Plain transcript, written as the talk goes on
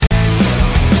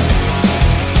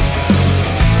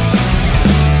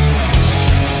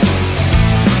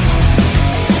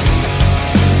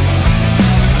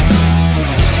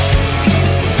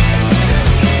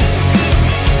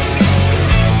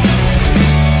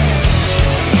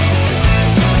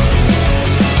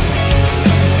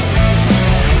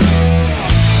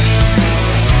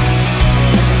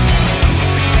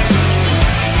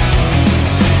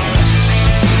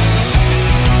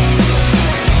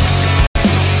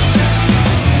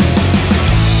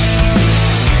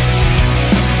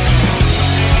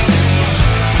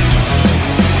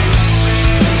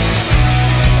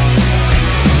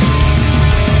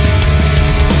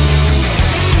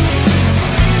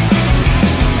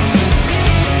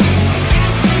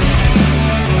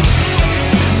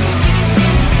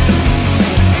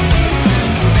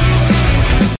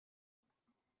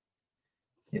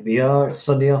we are. It's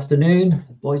Sunday afternoon.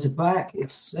 The boys are back.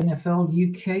 It's NFL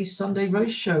UK Sunday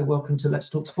Roast Show. Welcome to Let's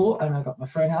Talk Sport. And I've got my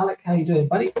friend Alec. How you doing,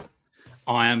 buddy?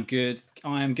 I am good.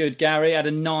 Gary. I had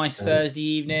a nice Thursday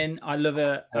evening. I love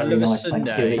a nice Sunday.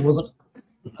 Thanksgiving, wasn't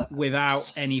it?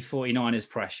 Without any 49ers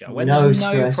pressure. When no there's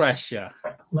stress. No pressure.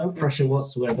 No pressure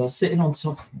whatsoever.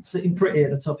 Sitting pretty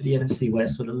at the top of the NFC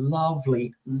West with a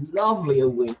lovely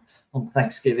win on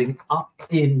Thanksgiving up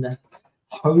in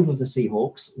home of the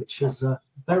Seahawks, which was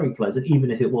very pleasant, even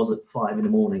if it was at 5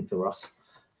 a.m. for us.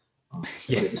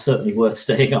 Yeah. It was certainly worth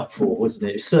staying up for, wasn't it?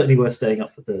 It was certainly worth staying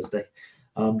up for Thursday.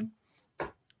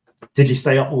 Did you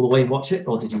stay up all the way and watch it,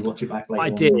 or did you watch it back later? I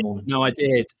did. No, I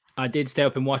did. I did stay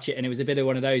up and watch it, and it was a bit of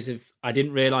one of those of I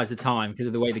didn't realise the time because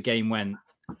of the way the game went.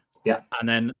 Yeah. And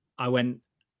then I went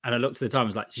and I looked at the time. I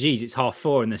was like, "Geez, it's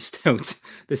 4:30, and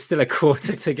there's still a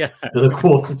quarter to go." Still a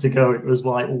quarter to go. It was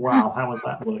like, wow, how has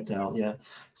that worked out? Yeah.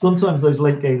 Sometimes those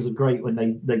late games are great when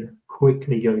they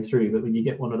quickly go through, but when you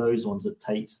get one of those ones that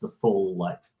takes the full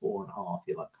 4.5,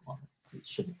 you're like, come on, it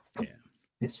shouldn't. Yeah.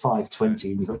 It's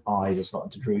 5:20 and your eyes are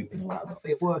starting to droop and you're like, I'll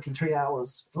be at work in 3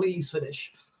 hours. Please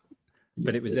finish.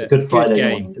 But it was a good Friday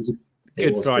game. morning.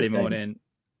 Good Friday morning.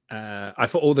 I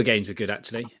thought all the games were good,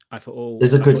 actually.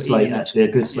 There's a good slate, actually. A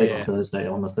good slate on Thursday,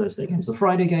 on the Thursday games. The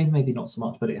Friday game, maybe not so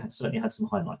much, but it certainly had some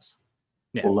highlights.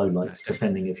 Yeah, or lowlights,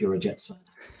 depending if you're a Jets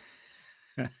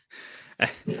fan.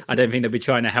 I don't think they'll be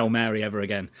trying a Hail Mary ever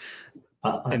again.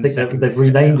 I think they've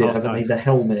renamed it, haven't they? The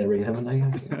Hail Mary, haven't they?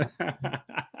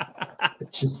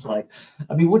 It's just like,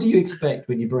 I mean, what do you expect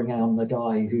when you bring out a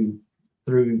guy who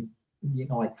threw,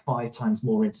 5 times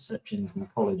more interceptions in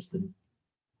college than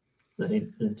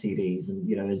TDs, and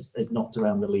has knocked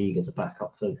around the league as a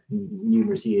backup for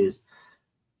numerous years?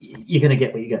 You're going to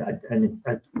get what you get, and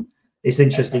it's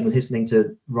interesting with listening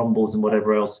to rumbles and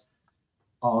whatever else.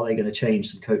 Are they going to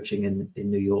change some coaching in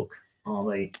New York?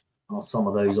 Are some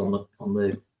of those on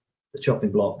the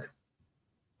chopping block?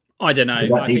 I don't know.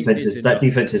 That defense is.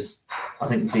 I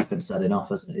think the defense had enough,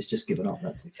 hasn't it? It's just given up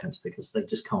that defense because they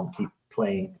just can't keep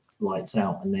playing lights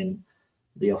out, and then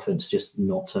the offense just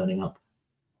not turning up.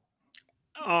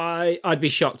 I'd be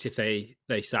shocked if they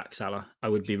sack Salah. I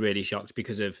would be really shocked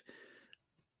because of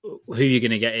who you're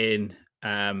going to get in.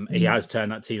 He has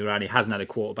turned that team around. He hasn't had a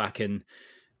quarterback, and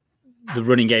the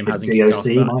running game hasn't kicked off.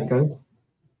 DOC might go.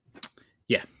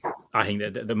 Yeah, I think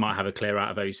that they might have a clear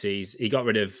out of OCs. He got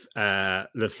rid of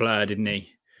Lafleur, didn't he?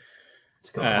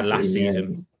 Last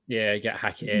season. Yeah, get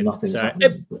Hackett in. Nothing's so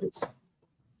happening,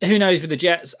 who knows with the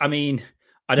Jets? I mean,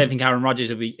 I don't think Aaron Rodgers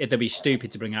they'll be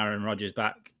stupid to bring Aaron Rodgers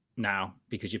back now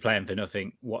because you're playing for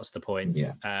nothing. What's the point?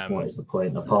 Yeah. What is the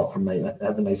point? Apart from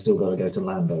haven't they still got to go to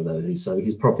Lambeau though? So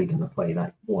he's probably going to play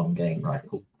that one game, right?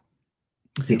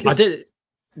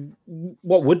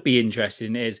 What would be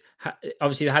interesting is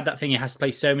obviously they had that thing. He has to play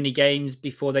so many games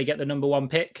before they get the number one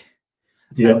pick.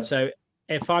 Yeah. And so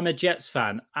if I'm a Jets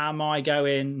fan, am I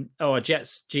going? Oh, a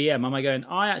Jets GM? Am I going?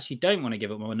 I actually don't want to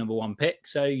give up my number one pick,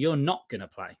 so you're not going to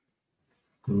play.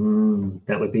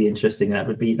 That would be interesting. That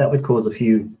would cause a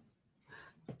few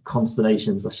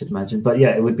consternations, I should imagine. But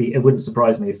yeah, it wouldn't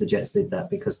surprise me if the Jets did that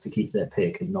because to keep their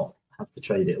pick and not have to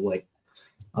trade it away.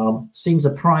 Seems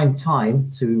a prime time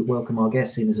to welcome our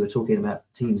guests in as we're talking about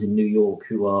teams in New York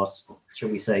who are, shall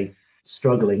we say,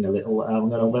 struggling a little. I'm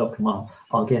going to welcome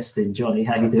our guest in, Johnny.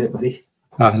 How you doing, buddy?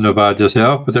 No bad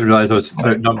yourself. I didn't realise I was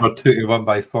number 2 to 1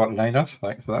 by 49ers.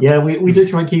 Thanks for that. Yeah, we do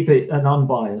try and keep it an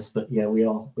unbiased, but yeah,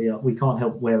 we can't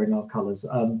help wearing our colours.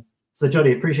 So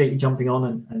Johnny, appreciate you jumping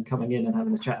on and coming in and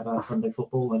having a chat about Sunday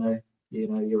football. I know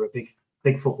you're a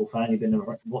big football fan. You've been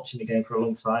watching the game for a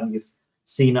long time. You've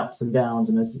seen ups and downs,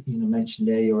 and as you mentioned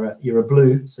there, you're a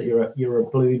blue, so you're a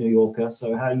blue New Yorker.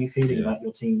 So how are you feeling about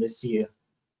your team this year?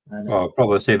 And, well,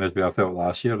 probably the same as I felt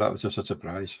last year. That was just a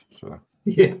surprise. So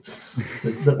yeah,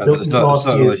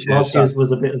 last year's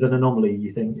was a bit of an anomaly. You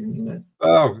think?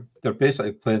 Well, they're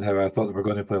basically playing how I thought they were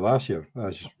going to play last year.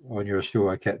 As on your show,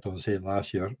 I kept on saying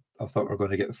last year I thought we were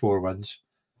going to get 4 wins.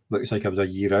 Looks like I was a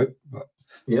year out, but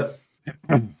yeah.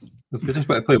 We just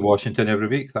want to play Washington every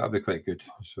week. That'll be quite good.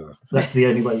 So that's the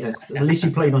only way. Yes, at least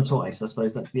you played on twice. I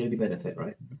suppose that's the only benefit,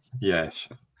 right? Yes,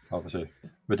 obviously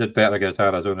we did better against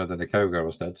Arizona than the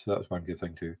Cowgirls did, so that's one good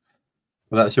thing too.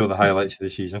 But that's all the highlights of the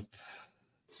season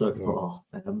so far.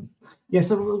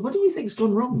 So what do you think's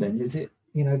gone wrong then? Is it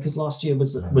because last year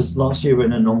was last year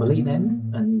an anomaly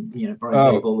then, and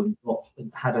Brian Dable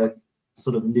and had a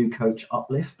sort of new coach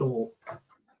uplift, or?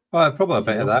 Well, probably a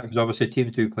bit of that because obviously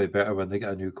teams do play better when they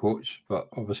get a new coach, but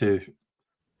obviously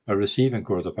a receiving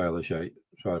core is a pile of shite.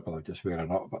 Sorry if I like to swear or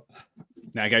not, but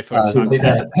now go for it.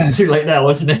 It's too late now,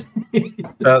 isn't it?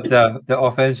 the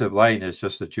offensive line is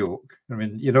just a joke. I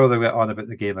mean, they went on about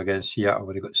the game against Seattle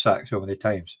where he got sacked so many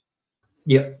times.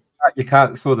 Yeah. You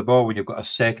can't throw the ball when you've got a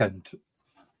second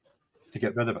to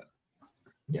get rid of it.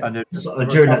 Yeah. And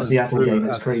during that Seattle game,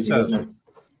 it's crazy, wasn't it?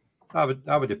 I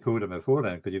would have pulled him before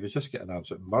then because he was just getting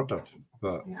absolutely murdered.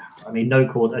 But yeah, I mean,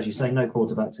 as you say, no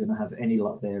quarterback's going to have any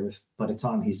luck there if by the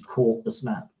time he's caught the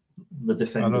snap, the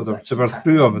defenders. They were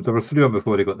through him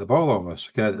before he got the ball almost.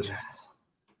 Okay? Yes.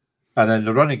 And then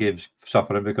the running game's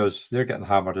suffering because they're getting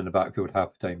hammered in the backfield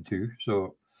half the time too.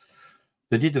 So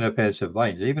they need an offensive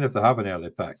line. Even if they have an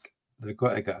early pick, they've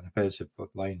got to get an offensive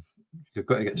line. You've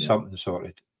got to get something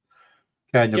sorted.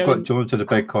 Okay, and you've got Jones in a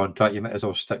big contract. You might as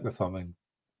well stick with him and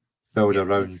build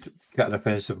around, get an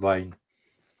offensive line,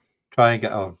 try and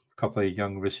get a couple of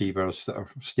young receivers that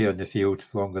stay on the field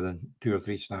longer than 2 or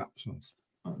 3 snaps. And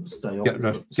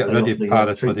get rid of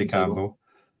Paris, Buddy Campbell.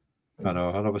 I know,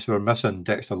 and obviously we're missing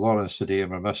Dexter Lawrence today,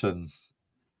 and we're missing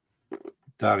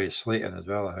Darius Slayton as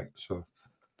well, I think. So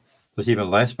there's even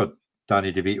less, but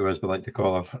Danny DeVito, as we like to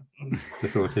call him, to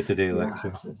throw to today.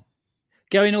 So.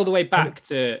 Going all the way back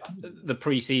to the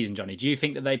pre-season, Johnny, do you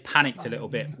think that they panicked a little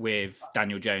bit with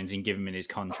Daniel Jones and giving him his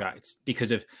contract?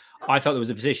 Because I felt there was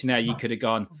a position there you could have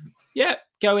gone, yeah,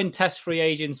 go and test free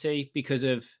agency because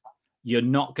of you're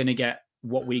not going to get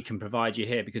what we can provide you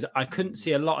here. Because I couldn't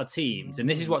see a lot of teams, and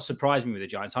this is what surprised me with the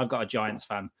Giants. I've got a Giants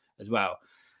fan as well.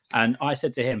 And I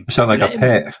said to him... You sound like a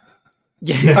pet.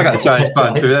 Yeah, I got a Giants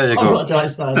fan too. There you go. I've got a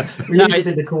Giants fan. We usually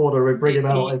in the corner and bring him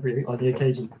out on the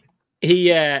occasion.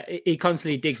 He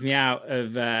constantly digs me out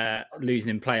of losing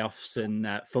in playoffs and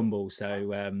fumbles.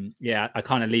 So I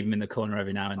kind of leave him in the corner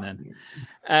every now and then.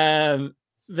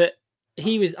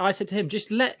 I said to him, just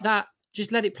let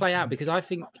it play out because I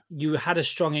think you had a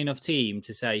strong enough team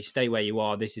to say, stay where you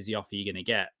are. This is the offer you're going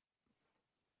to get.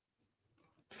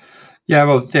 Yeah,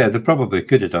 well, yeah, they probably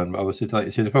could have done. But obviously, like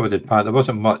you said, they probably did. There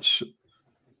wasn't much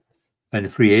in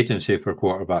free agency for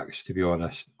quarterbacks, to be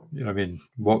honest. I mean,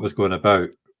 what was going about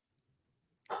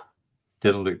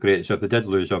didn't look great. So if they did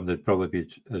lose them, they'd probably be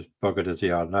as buggered as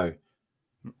they are now.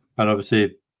 And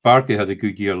obviously, Barkley had a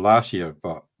good year last year,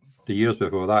 but the years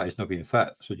before that, he's not been fit.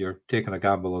 So you're taking a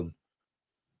gamble on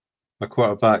a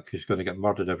quarterback who's going to get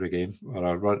murdered every game, or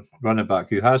a running back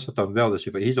who has done well this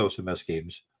year, but he's also missed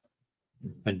games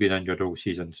and been injured all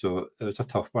season. So it was a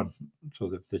tough one.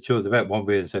 So they chose the bet one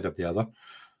way instead of the other.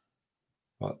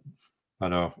 But I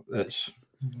know there's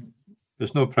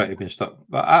no pretty being stuck.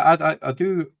 But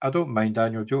I don't mind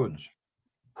Daniel Jones.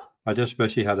 I just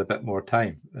wish he had a bit more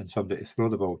time and somebody to throw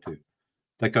the ball to.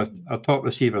 Like our top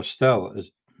receiver still is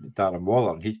Darren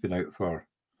Waller, and he's been out for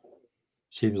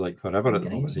seems like forever at the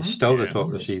moment. He's still the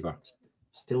top receiver.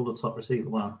 Still the top receiver.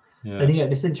 Wow. Yeah. And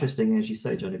it's interesting, as you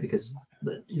say, Johnny, because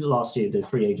last year the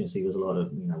free agency was a lot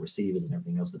of receivers and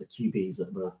everything else, but the QBs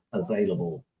that were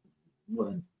available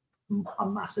weren't a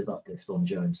massive uplift on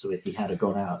Jones. So if he had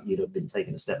gone out, you'd have been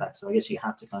taking a step back. So I guess you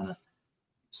had to kind of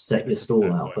set your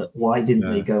stall out. But why didn't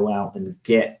they go out and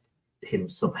get him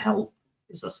some help?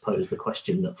 Is I suppose the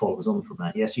question that follows on from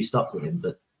that. Yes, you stuck with him,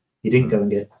 but you didn't go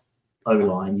and get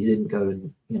O-line. You didn't go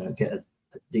and get a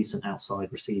decent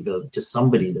outside receiver, just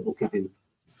somebody that will give you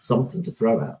something to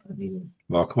throw at. I mean,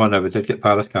 well, come on now, we did get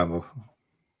Paris Campbell.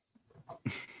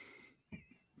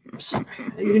 You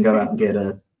didn't go out and get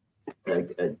a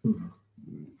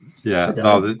yeah,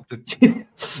 no. You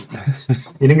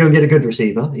didn't go and get a good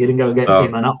receiver. You didn't go and get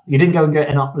him you didn't go and get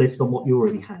an uplift on what you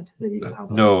already had. There you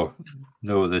go.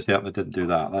 No, they certainly didn't do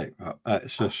that. Like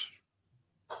it's just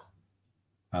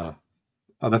an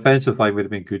offensive line would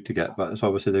have been good to get, but it's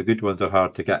obviously the good ones are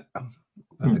hard to get,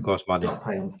 and they cost money.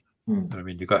 Pay them. I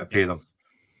mean, you got to pay them,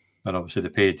 and obviously they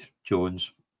paid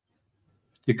Jones.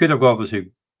 You could have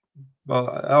obviously. Well,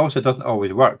 it also doesn't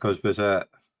always work because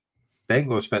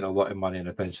Bengals spent a lot of money on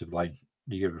the offensive line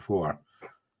the year before,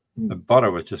 and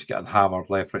Burrow was just getting hammered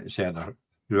left, right, and centre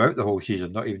throughout the whole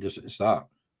season, not even just at the start.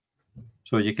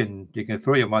 So you can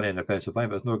throw your money in the offensive line,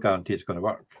 but there's no guarantee it's going to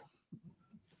work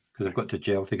because they've got to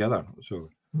gel together. So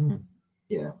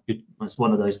yeah, it's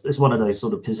one of those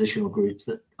sort of positional groups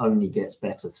that only gets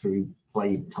better through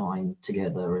playing time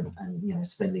together and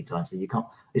spending time. So you can't.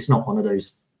 It's not one of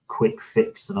those quick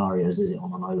fix scenarios, is it,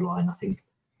 on an O-line? I think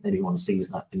anyone sees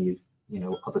that when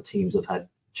other teams have had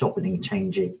chopping and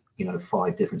changing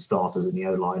 5 different starters in the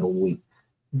O-line all week.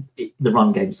 The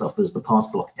run game suffers, the pass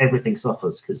block, everything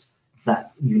suffers because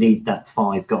that you need that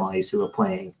 5 guys who are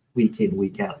playing week in,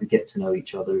 week out, who get to know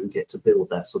each other, who get to build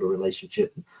that sort of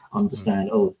relationship and understand,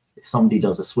 if somebody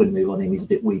does a swim move on him, he's a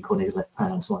bit weak on his left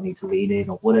hand, so I need to lean in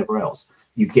or whatever else.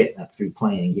 You get that through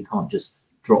playing. You can't just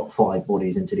drop 5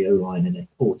 bodies into the O-line and it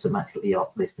automatically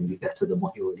uplift and be better than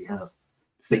what you already have.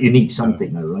 But you need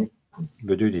something, though, right?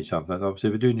 We do need something. Obviously,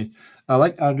 we do need. I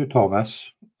like Andrew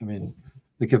Thomas. I mean,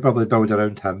 we could probably build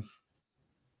around him.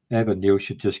 Evan Neal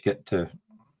should just get to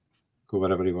go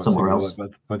wherever he wants Somewhere to go.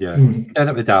 else. But yeah, end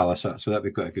up with Dallas, so that'd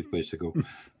be quite a good place to go.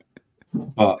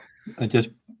 But I just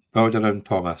build around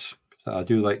Thomas. I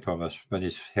do like Thomas when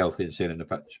he's healthy and staying in the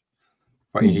pitch.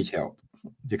 But he needs help.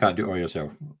 You can't do it all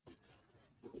yourself.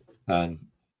 And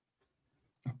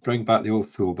bring back the old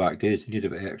fullback days. You need a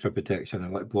bit of extra protection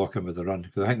and like blocking with the run.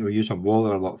 Because I think they were using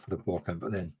Waller a lot for the blocking,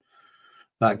 but then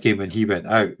that game when he went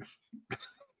out,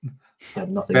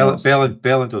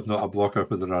 Bellinger's not a blocker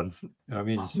for the run. You know what I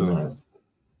mean? So no.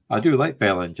 I do like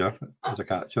Bellinger as a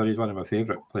catcher. He's one of my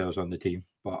favourite players on the team,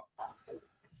 but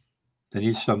they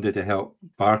need somebody to help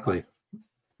Barkley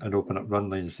and open up run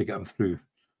lanes to get him through.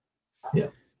 Yeah,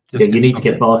 you need to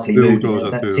get Barkley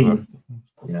moving. That team.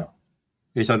 Yeah.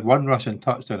 He's had 1 rushing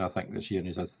touchdown, I think, this year, and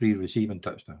he's had 3 receiving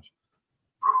touchdowns.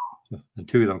 And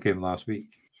 2 of them came last week.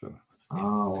 So.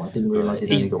 Oh, I didn't realise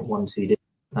he'd only got 1, 2 days.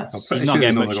 He's not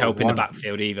getting much help in the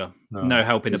backfield either. No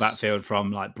help in the backfield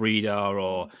from like Breeder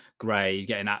or Gray. He's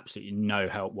getting absolutely no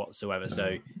help whatsoever. No.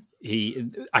 So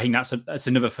I think that's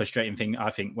another frustrating thing. I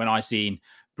think when I seen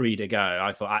Breeder go,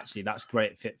 I thought actually that's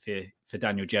great fit for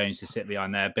Daniel Jones to sit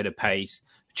behind there, a bit of pace,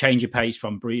 change of pace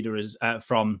from Breeder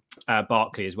from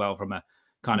Barkley as well, from a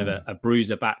kind of a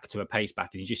bruiser back to a pace back,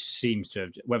 and he just seems to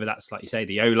have, whether that's like you say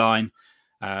the O-line.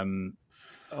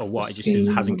 Or what, it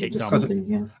just hasn't kicked on.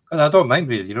 Yeah. And I don't mind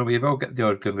really, you know, we will get the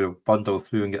odd bundle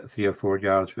through and get 3 or 4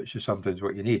 yards, which is sometimes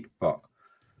what you need. But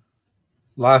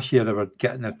last year they were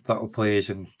getting the little plays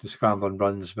and the scrambling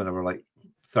runs when they were like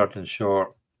 3rd and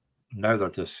short. Now they're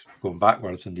just going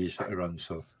backwards in these sort of runs.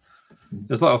 So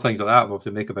there's little things like that will have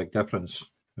to make a big difference.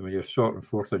 And when you're short and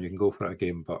 4th, then you can go for it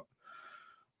again. But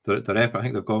the ref, I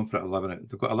think they've gone for it 11.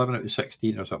 They've got 11 out of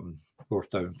 16 or something, 4th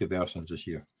down conversions this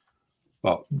year.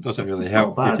 But it doesn't really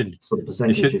help. Not bad sort of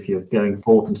percentage if you're going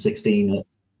 4th and 16.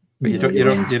 But you don't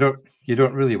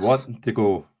really want to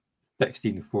go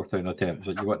 16 4th down attempts.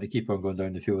 Like you want to keep on going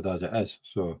down the field as it is.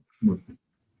 So,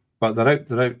 but they're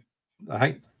out. I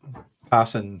think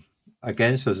passing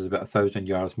against us is about 1,000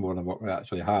 yards more than what we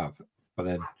actually have. But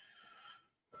then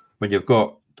when you've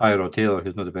got Tyrod Taylor,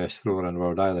 who's not the best thrower in the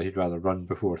world either, he'd rather run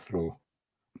before throw.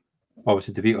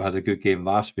 Obviously, DeVito had a good game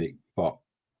last week, but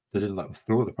they didn't let him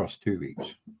throw the first 2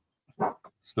 weeks.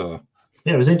 So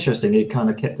yeah, it was interesting. It kind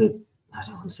of kept I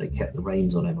don't want to say kept the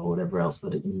reins on him or whatever else,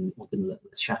 but it didn't let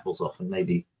the shackles off. And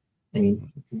maybe, I mean,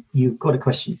 you've got a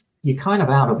question. You're kind of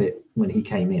out of it when he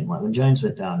came in. Like when Jones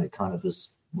went down, it kind of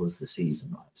was the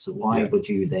season, right? So why would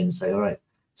you then say, all right,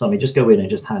 so I mean, just go in and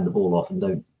just hand the ball off and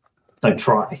don't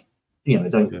try, you know,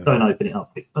 don't open it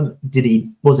up.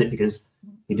 Was it because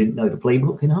he didn't know the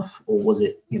playbook enough, or was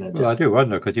it, you know? Well, I do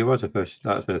wonder because he was that's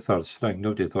the 3rd string.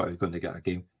 Nobody thought he was going to get a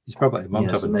game. He's probably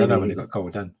months having dinner when he got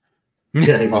called in.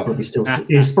 Yeah, he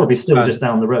was probably still just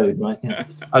down the road, right? Yeah.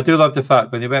 I do love the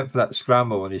fact when he went for that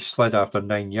scramble and he slid after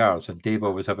 9 yards and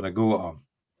Dable was having a go at him.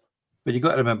 But you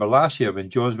got to remember last year when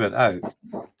Jones went out,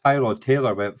 Tyrod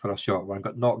Taylor went for a short one,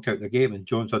 got knocked out the game, and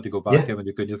Jones had to go back in when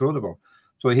he couldn't throw the ball.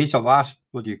 So he's the last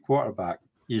bloody quarterback.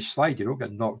 You slide, you don't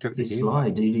get knocked out the game.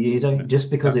 Slide. You don't, just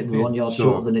because it was 1 yard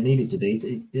shorter than it needed to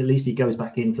be, at least he goes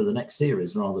back in for the next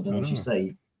series rather than, as you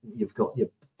say, you've got your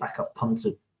backup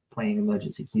punter playing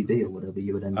emergency QB or whatever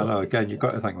you would end up. I know, again, you've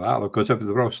got to think that, because if the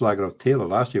raw slagger of Taylor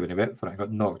last year when he went for it,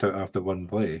 got knocked out after one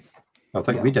play. I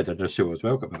think we did in this show as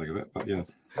well, come to think of it, but yeah.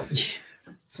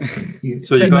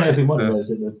 So you may have been one of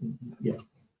those.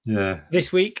 Yeah.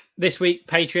 This week,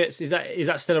 Patriots, is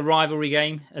that still a rivalry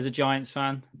game as a Giants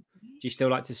fan? Do you still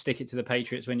like to stick it to the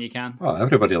Patriots when you can? Well,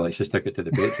 everybody likes to stick it to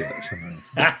the Patriots.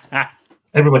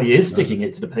 Everybody is sticking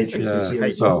it to the Patriots this year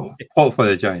as well. Hopefully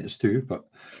the Giants too, but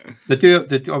they do.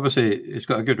 Obviously, it's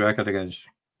got a good record against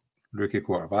rookie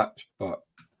quarterbacks, but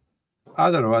I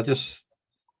don't know.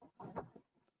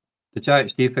 The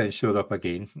Giants defense showed up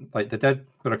again, like they did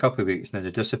for a couple of weeks, and then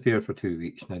they disappeared for 2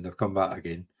 weeks, and then they've come back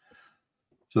again.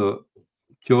 So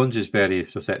Jones is very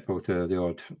susceptible to the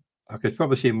odd. I could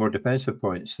probably see more defensive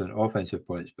points than offensive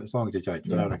points, but as long as the Giants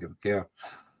win, I don't care.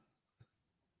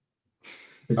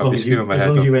 As long as you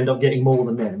end up getting more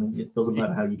than them, it doesn't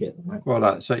matter how you get them, right? Well,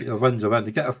 that's it. A win's a win.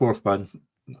 To get a 4th win,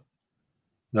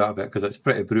 that a bit, because it's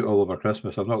pretty brutal over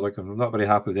Christmas. I'm not very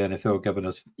happy with the NFL giving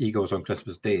us Eagles on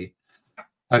Christmas Day.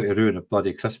 How to ruin a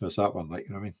bloody Christmas, that one, like,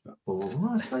 you know what I mean? But,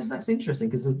 well, I suppose that's interesting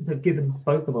because they've given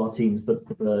both of our teams the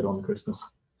bird on Christmas.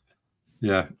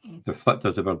 Yeah, they flipped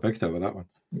us about big stuff with that one.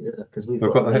 Yeah, because we've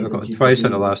got them twice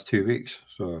in the last 2 weeks.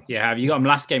 So yeah, have you got them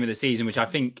last game of the season, which I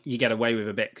think you get away with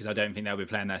a bit because I don't think they'll be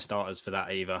playing their starters for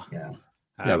that either. Yeah.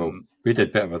 Well, we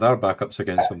did better with our backups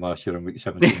against them last year in week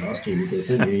 17. Last year you did,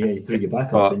 didn't you? Yeah, you threw your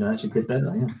backups in and actually did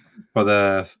better, yeah.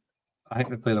 But I think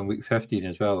we played on week 15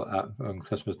 as well on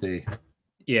Christmas Day.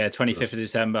 Yeah, 25th of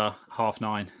December,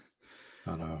 9:30.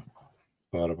 I know.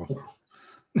 Horrible.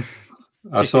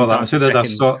 I saw that. As soon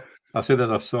as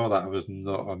I saw that, I was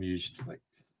not amused. Like,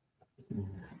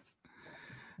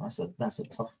 that's a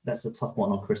tough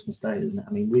one on Christmas Day, isn't it?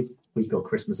 I mean, we've got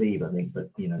Christmas Eve, I think, but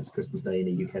it's Christmas Day in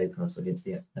the UK for us against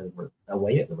the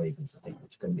away at the Ravens, I think,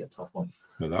 which is going to be a tough one.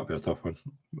 No, that'll be a tough one.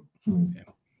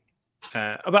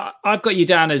 Yeah. But I've got you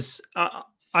down as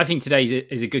I think today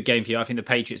is a good game for you. I think the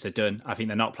Patriots are done. I think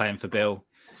they're not playing for Bill.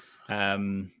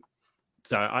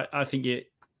 So I think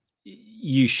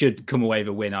you should come away with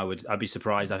a win. I'd be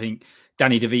surprised. I think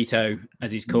Danny DeVito,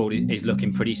 as he's called, is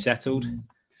looking pretty settled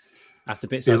after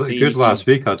bits. He looked good last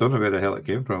week. I don't know where the hell it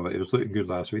came from, but he was looking good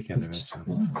last week anyway.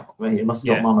 Well, he must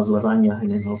have got Mama's lasagna in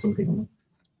him or something.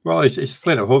 Well, he's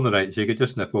playing at home tonight, so you could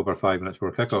just nip over 5 minutes for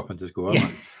a kickoff and just go on. Yeah.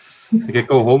 You could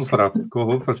go home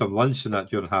for some lunch and that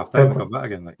during half time and come back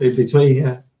again. Like. In between,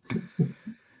 yeah.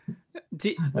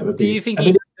 Do you think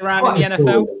he's around in the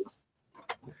NFL?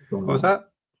 What was that?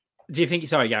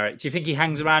 Sorry, Garrett. Do you think he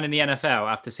hangs around in the NFL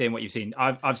after seeing what you've seen?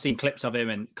 I've seen clips of him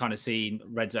and kind of seen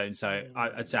Red Zone, so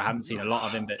I'd say I haven't seen a lot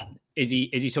of him. But is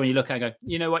he someone you look at and go,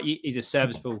 you know what, he's a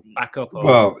serviceable backup? Or...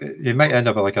 Well, he might end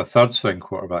up like a third string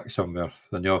quarterback somewhere.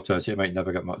 Then the offense, he might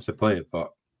never get much to play.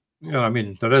 But I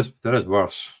mean, there is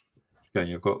worse. Again,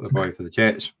 you've got the boy for the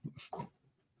Jets.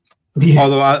 Yeah.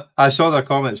 Although I saw the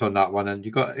comments on that one, and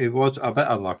it was a bit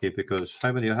unlucky because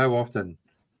how often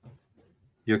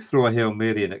you throw a Hail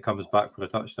Mary and it comes back for a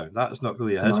touchdown? That's not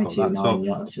really his fault.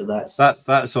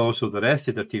 That's also the rest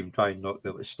of the team trying not to be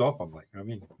able to stop him. Like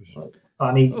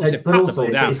but also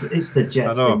it's the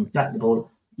Jets thing, back the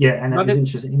ball. Yeah, and it was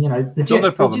interesting. The Jets. The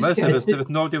only problem is there was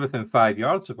nobody within 5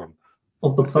 yards of him.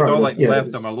 Of the throw,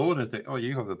 left them alone and think,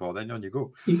 you have the ball, then on you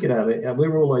go. You can have it.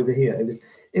 We're all over here.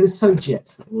 It was so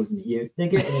Jets, wasn't it? They're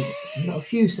getting a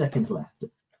few seconds left.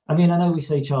 I mean, I know we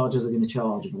say Chargers are going to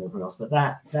charge and whatever else, but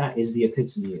that is the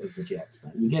epitome of the Jets.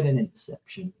 That you get an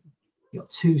interception, you got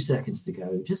 2 seconds to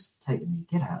go. Just take them,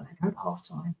 get out there, go to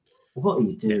halftime. What are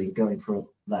you doing going for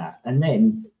that? And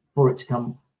then for it to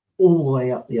come all the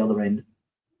way up the other end,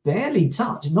 barely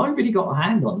touched. Nobody got a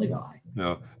hand on the guy.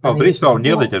 No. Brees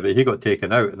nearly did it. He got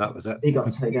taken out, and that was it. He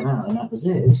got taken out, and that was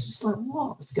it. It was just like,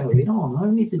 what's going on?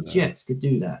 Only the Jets could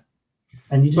do that.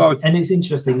 And and it's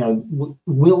interesting, though.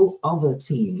 Will other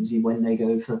teams, when they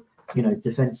go for,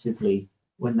 defensively,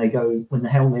 when the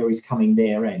Hail Mary's coming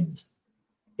their end,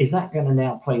 is that going to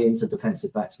now play into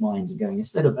defensive backs' minds and going,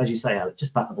 instead of, as you say, Alec,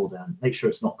 just bat the ball down, make sure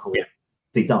it's not caught,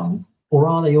 be done? Or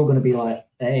are they all going to be like,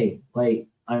 hey, wait,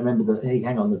 I remember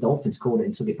hang on, the Dolphins caught it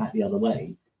and took it back the other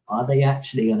way. Are they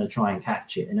actually going to try and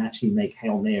catch it and actually make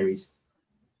Hail Marys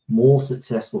more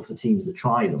successful for teams that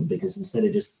try them? Because instead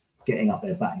of just getting up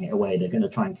there, batting it away, they're going to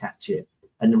try and catch it.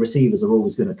 And the receivers are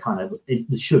always going to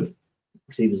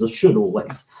receivers should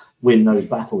always win those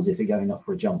battles if you're going up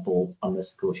for a jump ball,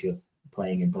 unless, of course, you're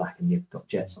playing in black and you've got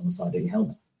Jets on the side of your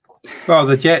helmet. Well,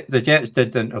 the Jets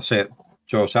did intercept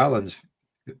Josh Allen's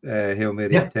Hail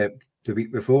Mary attempt the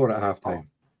week before at halftime,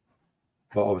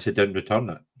 but obviously didn't return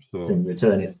it. So. Didn't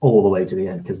return it all the way to the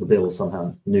end because the Bills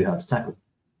somehow knew how to tackle,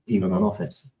 even on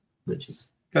offense, which is.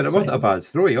 Yeah, it wasn't a bad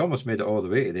throw. He almost made it all the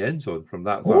way to the end zone from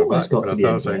that far back. Got to the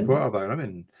end zone. Quarterback. I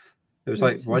mean, it was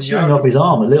like 1 yard. Showing off his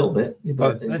arm a little bit.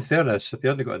 But in fairness, if he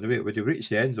hadn't got in the way, it would have reached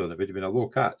the end zone. It would have been a low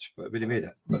catch, but it would have made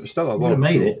it. But it was still a long.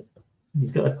 Made it.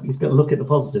 He's got to look at the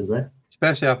positives there.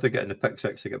 Especially after getting the pick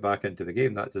six to get back into the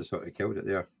game, that just sort of killed it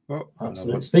there.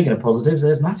 Absolutely. Speaking of positives,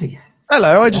 there's Matty.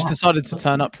 Hello, I just decided to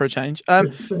turn up for a change. I love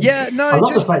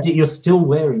the fact that you're still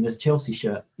wearing this Chelsea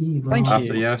shirt, even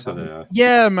after yesterday.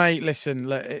 Yeah, mate. Listen,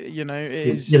 it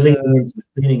is. You're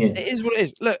leaning in. It is what it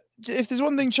is. Look, if there's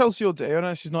one thing Chelsea will do, I know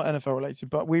this is not NFL related,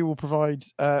 but we will provide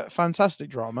fantastic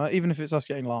drama, even if it's us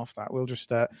getting laughed at. We'll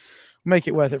just make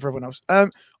it worth it for everyone else.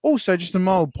 Also, just a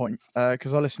mild point,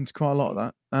 because I listened to quite a lot of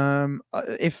that.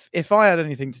 If I had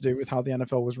anything to do with how the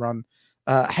NFL was run,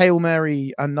 Hail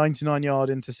Mary and 99-yard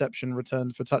interception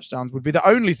returned for touchdowns would be the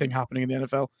only thing happening in the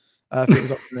NFL if it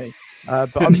was up to me.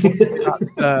 But unfortunately,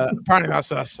 apparently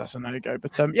that's a no-go.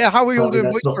 But how are you all doing?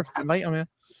 Mate, I'm here.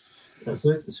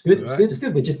 So it's good. It's good. It's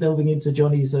good. We're just delving into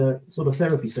Johnny's sort of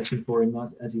therapy session for him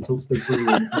as he talks through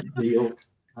the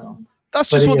That's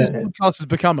just what this podcast has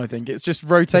become, I think. It's just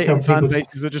rotating fan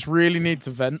bases that just really need to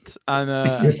vent.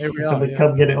 And here we are.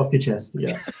 Come get it off your chest.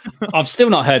 Yeah. I've still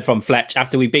not heard from Fletch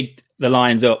after we bigged the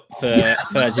Lions up for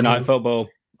Thursday night football.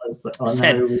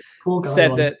 Said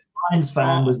that Lions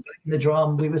fan was beating the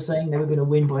drum. We were saying they were going to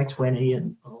win by 20.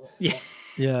 And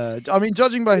yeah. I mean,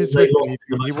 judging by his tweet,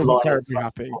 he wasn't terribly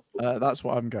happy. That's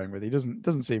what I'm going with. He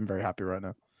doesn't seem very happy right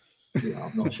now. Yeah,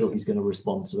 I'm not sure he's going to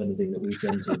respond to anything that we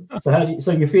send to him.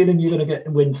 So you're feeling you're going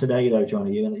to win today, though,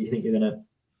 Johnny? You think you're going to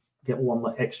get one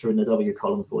extra in the W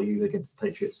column for you against the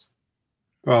Patriots?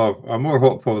 Well, I'm more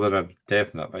hopeful than I'm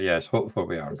definite, but yes, hopeful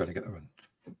we are going to get the win.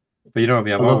 But you know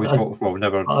me, I'm always hopeful.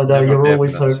 Never. I know you're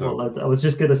always hopeful. So. I was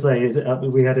just going to say,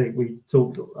 we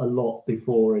talked a lot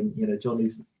before, and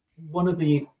Johnny's one of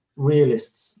the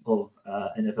realists of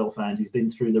NFL fans. He's been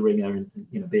through the ringer, and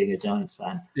being a Giants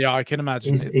fan. Yeah, I can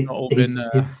imagine.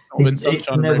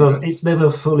 It's never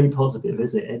fully positive,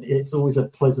 is it? And it's always a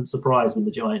pleasant surprise when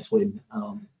the Giants win.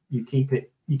 You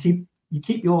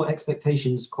keep your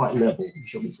expectations quite level,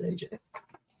 shall we say, Jay?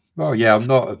 Well, yeah, I'm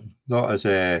not as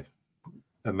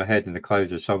in my head in the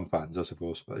clouds as some fans, I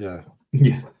suppose. But yeah.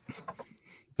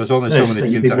 There's only so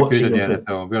many teams that are good in the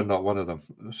NFL, and we're not one of them.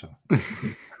 So.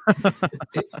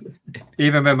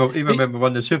 even when we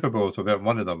won the Super Bowl, we weren't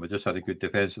one of them. We just had a good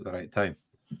defense at the right time.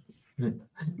 And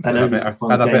a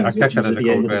better kicker in the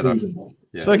cold weather.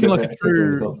 Yeah. Spoken like a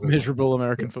true miserable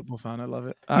American football fan. I love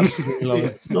it. Absolutely love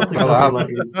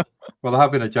it. Well, I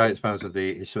have been a Giants fan since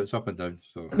the 80s, so it's up and down.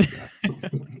 So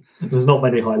there's not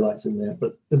many highlights in there,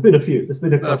 but there's been a few. There's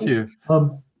been a few.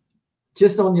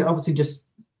 Just on your, obviously, just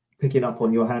picking up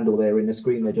on your handle there in the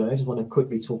screen there, Joe, I just want to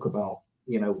quickly talk about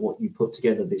what you put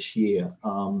together this year,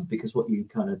 because what you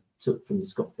kind of took from the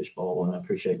Scott Fish Bowl, and I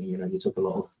appreciate you took a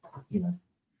lot of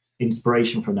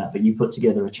inspiration from that, but you put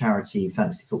together a charity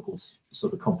fantasy football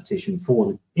sort of competition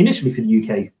initially for the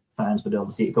UK fans, but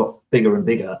obviously it got bigger and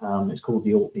bigger. It's called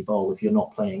the Orkney Bowl. If you're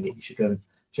not playing it, you should go and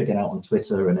check it out on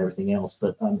Twitter and everything else.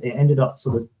 But it ended up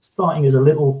sort of starting as a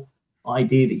little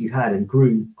idea that you had and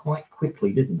grew quite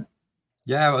quickly, didn't it?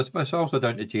 Yeah, it's also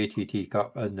down to JTT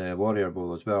Cup and the Warrior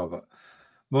Bowl as well, but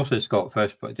mostly Scott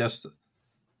Fish. But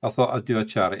I thought I'd do a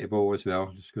charity bowl as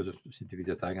well, just because it seemed to be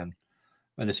the thing. And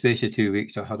in the space of 2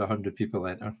 weeks, I had 100 people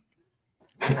enter.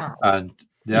 And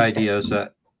the idea is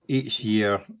that each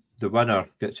year, the winner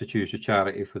gets to choose a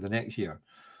charity for the next year.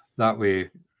 That way,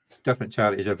 different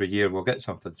charities every year will get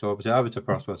something. So obviously, I was the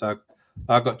first one. So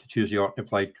I got to choose the Orkney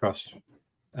Pride Trust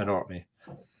in Orkney.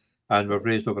 And we've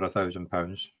raised over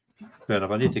 £1,000. Fair enough.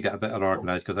 I need to get a bit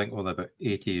organised because I think only about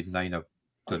 89 have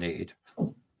donated.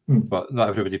 But not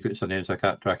everybody puts their names. I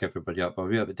can't track everybody up. But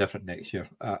we'll be a bit different next year.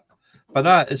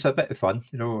 But it's a bit of fun.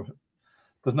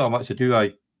 There's not much to do.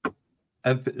 I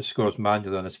input the scores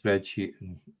manually on a spreadsheet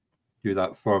and do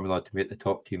that formula to make the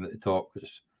top team at the top,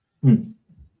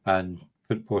 and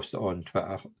post it on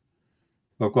Twitter.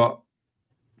 We've got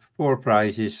 4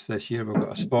 prizes this year. We've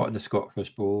got a spot in the Scott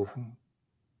Fish Bowl,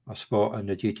 a spot in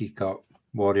the GT Cup,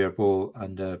 Warrior Bowl,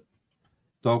 and the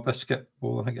Dog Biscuit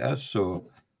Bowl, I think it is. So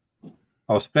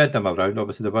I'll spread them around.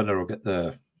 Obviously, the winner will get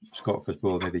the Scott Fish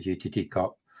Bowl, maybe GTT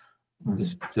Cup.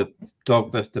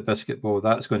 The Biscuit Bowl,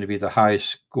 that's going to be the highest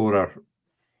scorer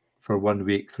for 1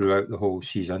 week throughout the whole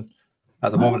season. At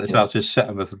the moment, it's actually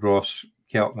sitting with Ross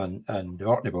Keltman and the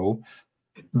Orkney Bowl.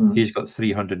 He's got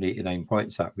 389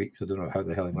 points that week, so I don't know how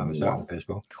the hell he managed that in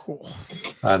baseball.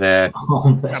 And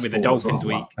that'll be the Dolphins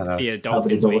week.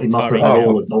 Dolphins week. He must have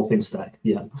all the Dolphin stack.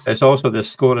 Yeah. It's also the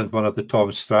scoring one of the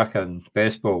Tom Strachan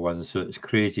best ball ones, so it's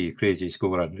crazy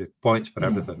scoring. Points for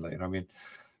everything,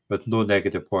 with no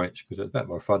negative points, because it's a bit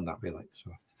more fun that way,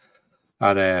 so.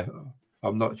 And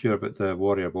I'm not sure about the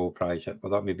Warrior Bowl prize yet, but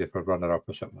that may be for runner-up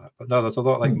or something like that. But no, there's a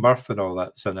lot like Murph and all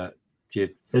that's in it.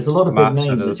 There's a lot of big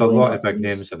names. There's a lot of big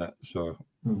names in it. So,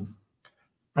 and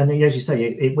then, as you say,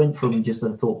 it went from just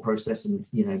a thought process, and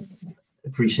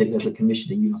appreciate as a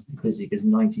commissioner, you must be busy because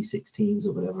 96 teams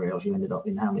or whatever else. You ended up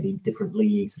in how many different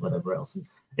leagues, whatever else, and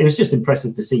it was just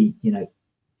impressive to see.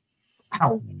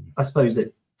 How I suppose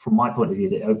it, from my point of view,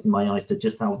 that opened my eyes to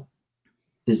just how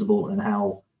visible and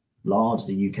how large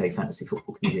the UK fantasy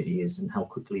football community is, and how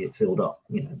quickly it filled up.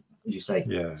 As you say,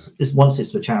 once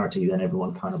it's for charity, then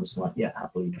everyone kind of was like,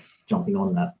 happily jumping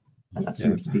on that, and that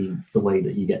seems to be the way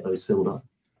that you get those filled up.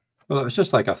 Well, it was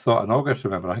just like I thought in August.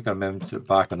 Remember, I think I remembered it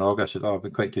back in August. It'd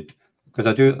be quite good because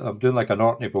I'm doing like an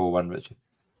Orkney Bowl one, which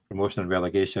promotion and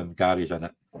relegation. Gary's in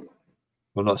it.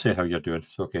 We'll not say how you're doing.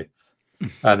 It's okay.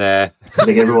 And I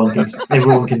think everyone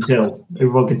can tell.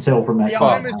 Everyone can tell from that.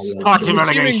 I'm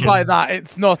assuming by that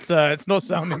it's not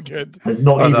sounding good.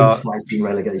 Not even fighting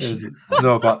relegation.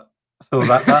 No, but so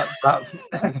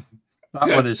that That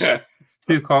one is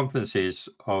 2 conferences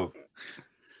of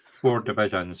 4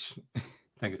 divisions. I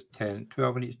think it's 10,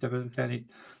 12 in each division, 10 each.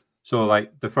 So,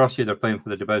 like, the first year they're playing for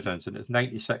the divisions, and it's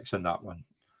 96 in that one.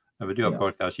 And we do a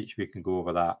podcast each week and go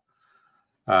over that.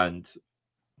 And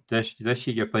this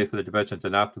year you play for the divisions,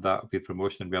 and after that will be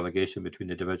promotion and relegation between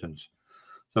the divisions.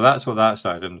 So that's what that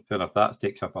started, and fair enough, that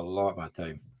takes up a lot of my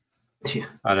time. Yeah.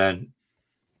 And then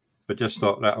we just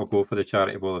thought that I'll go for the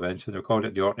Charity Bowl eventually. We called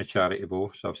it the Orkney Charity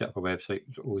Bowl, so I've set up a website,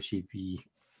 OCB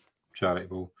Charity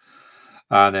Bowl.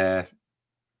 And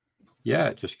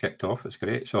it just kicked off. It's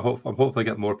great. So I'm hopefully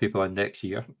get more people in next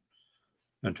year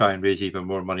and try and raise even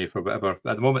more money for whatever.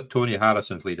 At the moment, Tony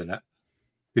Harrison's leading it,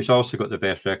 who's also got the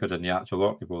best record in the actual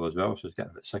Orkney Bowl as well. So it's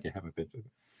getting a bit sick of him a bit.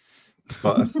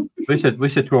 But at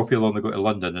least the trophy will only go to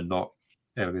London and not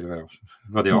everywhere else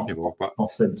for the Orkney Bowl. But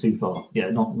not sent too far. Yeah,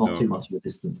 not too much of a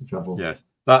distance to travel. Yeah,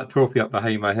 that trophy up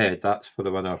behind my head, that's for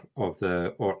the winner of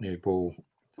the Orkney Bowl,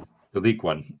 the League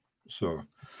One. So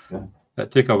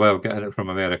it took a while getting it from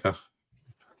America.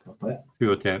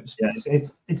 2 attempts. Yeah,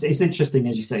 it's interesting,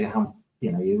 as you say, how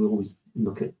you always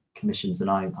look at commissions, and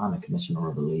I'm a commissioner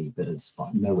of a league, but it's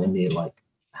like nowhere near like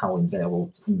how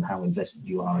involved and how invested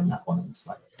you are in that one. It's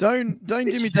like don't do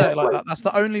me dirty like that. That's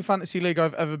the only fantasy league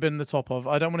I've ever been the top of.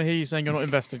 I don't want to hear you saying you're not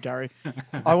invested, Gary.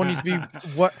 I want you to be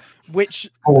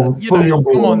fully on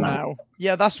board. Come on now.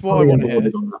 Yeah, that's what I want to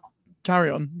hear. Carry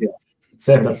on. Yeah.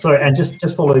 Fair enough. Sorry, and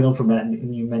just following on from that,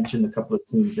 and you mentioned a couple of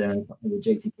teams there in the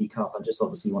JTT Cup. I just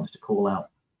obviously wanted to call out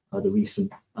the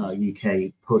recent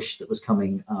UK push that was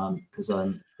coming, because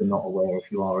I'm not aware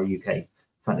if you are a UK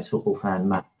fantasy football fan.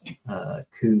 Matt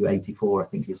Coup84, I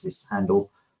think is his handle.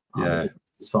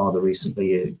 His father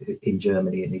recently in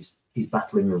Germany, and he's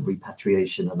battling with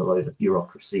repatriation and a load of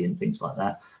bureaucracy and things like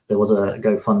that. There was a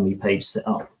GoFundMe page set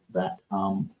up that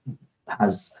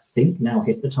has, I think, now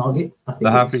hit the target.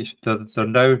 They're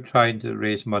now trying to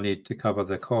raise money to cover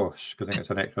the costs, because I think it's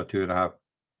an extra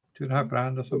 $2.5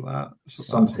 grand or something like that.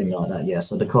 Something like that, yeah.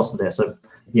 So the cost of there. So,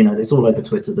 it's all over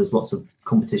Twitter. There's lots of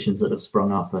competitions that have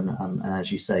sprung up. And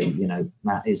as you say,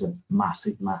 Matt is a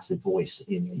massive, massive voice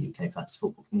in the UK fantasy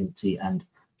football community and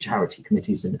charity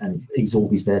committees. And he's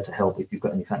always there to help if you've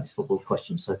got any fantasy football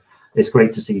questions. So it's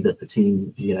great to see that the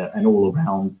team, and all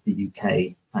around the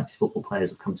UK fantasy football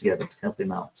players have come together to help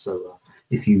him out. So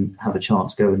if you have a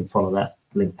chance, go and follow that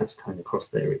link that's coming across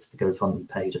there. It's the GoFundMe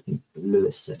page. I think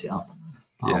Lewis set it up.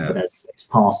 But it's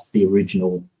past the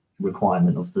original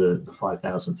requirement of the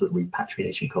 5,000 for the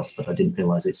repatriation costs, but I didn't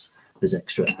realise there's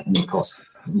extra admin costs.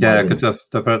 Yeah, because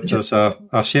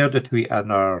I shared a tweet in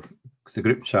the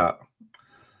group chat.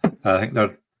 I think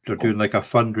they're doing like a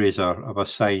fundraiser of a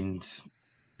signed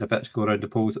the bits go around the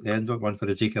poles at the end of one for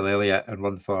Ezekiel Elliott and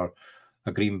one for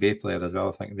a Green Bay player as well.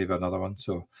 I think maybe another one.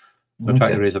 So they're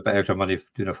trying to raise a bit extra money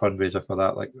doing a fundraiser for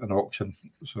that, like an auction.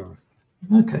 So.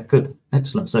 Okay, good.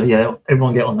 Excellent. So, yeah,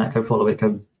 everyone get on that. Go follow it.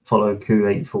 Go follow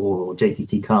Coup84 or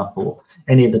JTT Cup or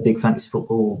any of the big fantasy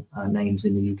football names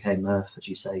in the UK. Murph, as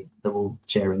you say, they're all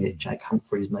sharing it. Jack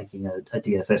Humphrey's making a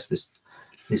DFS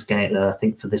this game. I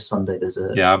think for this Sunday there's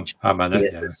a... Yeah, I'm in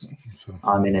it. Yeah.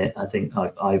 I'm in it. I think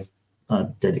I've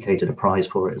dedicated a prize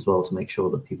for it as well to make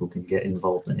sure that people can get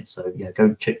involved in it. So, yeah,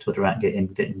 go check Twitter out, get in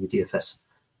your DFS.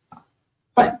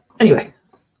 Right, anyway.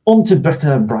 On to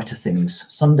better and brighter things.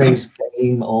 Sunday's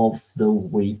game of the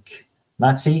week.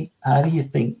 Matty, how do you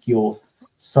think your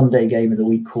Sunday game of the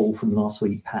week call from last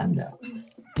week panned out?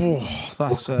 Oh,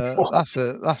 that's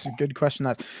a good question.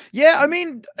 I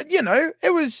mean,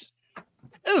 it was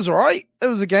all right. It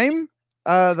was a game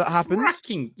that happened.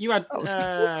 You had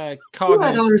Cardinals. You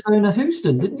had Arizona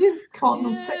Houston, didn't you?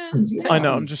 Cardinals Texans. Yeah. I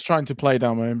know. I'm just trying to play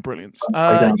down my own brilliance.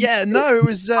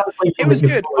 It was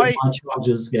good.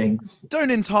 Chargers game. Don't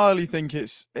entirely think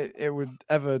it would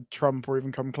ever trump or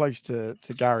even come close to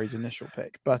Gary's initial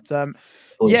pick, but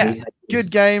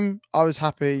good game. I was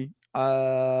happy.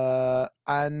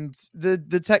 And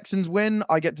the Texans win.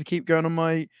 I get to keep going on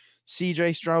my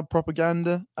CJ Stroud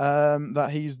propaganda that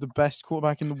he's the best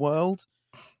quarterback in the world.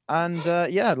 And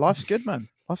life's good, man.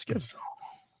 Life's good.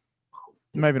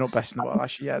 Maybe not best in the world,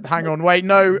 actually. Yeah, hang on, wait,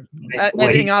 no.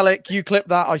 Editing Alec, you clip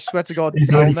that. I swear to God,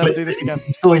 I'll never do this again.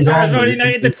 I've already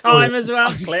noted the time as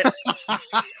well. Clip.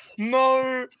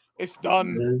 No, it's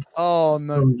done. Oh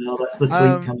no, that's the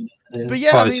tweet coming. But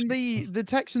yeah, I mean the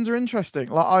Texans are interesting.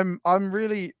 Like I'm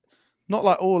really not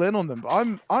like all in on them, but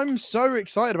I'm so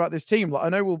excited about this team. Like I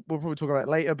know we'll probably talk about it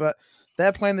later, but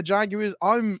they're playing the Jaguars.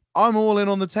 I'm all in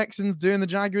on the Texans doing the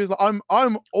Jaguars. Like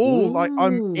I'm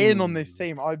in on this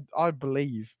team. I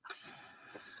believe.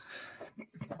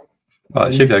 Well,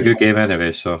 it should be a good game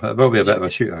anyway, so it will be a bit of a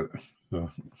shootout. So.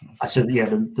 Actually, yeah,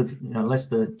 unless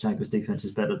the Jaguars defense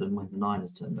is better than when the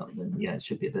Niners turned up, then yeah, it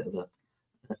should be a bit of a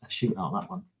shootout, that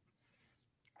one.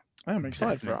 I'm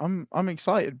excited for it. I'm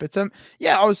excited, but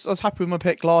yeah, I was happy with my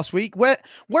pick last week. Where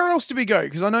else did we go?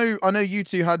 Because I know you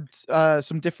two had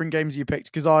some different games you picked.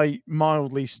 Because I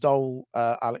mildly stole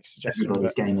Alex's suggestion.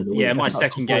 Everybody's game of the week. Yeah, my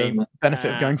second game.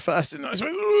 Benefit of going first. And I was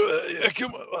like,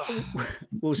 come on.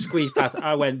 We'll squeeze past.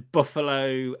 I went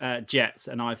Buffalo Jets,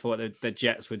 and I thought that the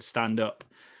Jets would stand up,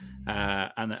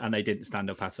 and they didn't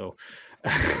stand up at all.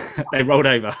 They rolled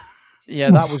over.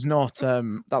 Yeah, that was not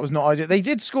ideal. They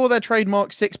did score their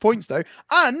trademark 6 points though.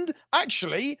 And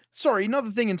actually, sorry,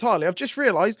 another thing entirely. I've just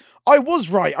realized I was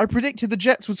right. I predicted the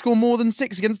Jets would score more than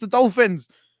 6 against the Dolphins.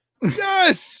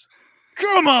 Yes!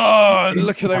 Come on!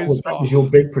 Look at those. That was your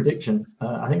big prediction.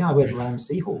 I think I went Rams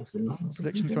Seahawks.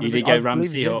 You did go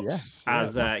Rams Seahawks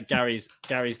as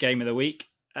Gary's game of the week.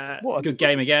 Good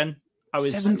game again. I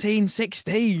was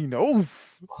 17-16. Oh,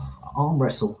 arm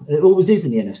wrestle. It always is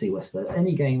in the NFC West, though.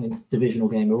 Any game, divisional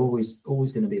game, are always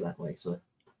going to be that way. So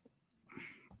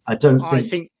I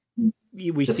think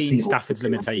we've seen Stafford's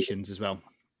limitations as well.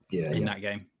 In that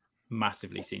game,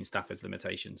 massively seen Stafford's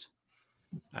limitations,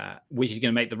 which is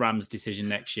going to make the Rams' decision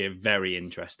next year very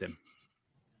interesting.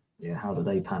 Yeah, how do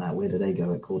they pan out? Where do they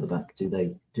go at quarterback? Do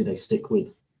they stick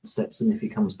with Stetson if he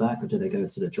comes back, or do they go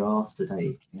to the draft?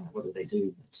 What do they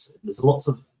do? There's lots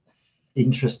of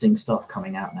interesting stuff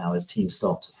coming out now as teams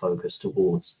start to focus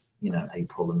towards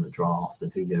April and the draft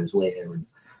and who goes where, and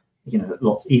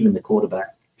even the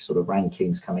quarterback sort of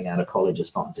rankings coming out of college are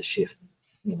starting to shift.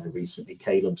 Recently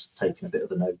Caleb's taken a bit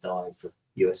of a nosedive.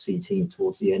 The USC team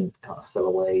towards the end kind of fell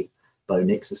away. Bo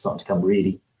Nix is starting to come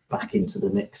really back into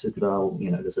the mix as well.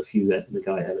 There's a few. The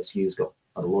guy at LSU's got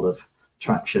a lot of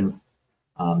traction.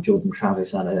 Jordan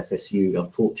Travis out of FSU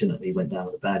unfortunately went down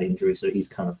with a bad injury, so he's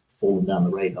kind of fallen down the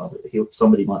radar. But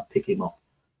somebody might pick him up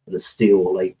at a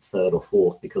steal late third or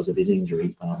fourth because of his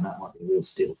injury. That might be a real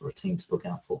steal for a team to look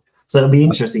out for. So it'll be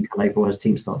interesting come April as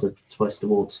teams start to twist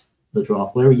towards the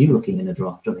draft. Where are you looking in the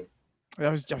draft, Johnny? I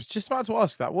was just about to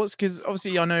ask that. Because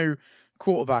obviously I know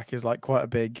quarterback is like quite a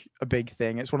big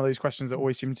thing. It's one of those questions that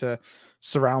always seem to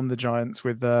surround the Giants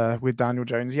with Daniel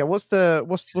Jones. Yeah, what's the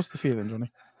feeling,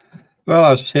 Johnny? Well,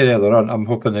 I was saying earlier on, I'm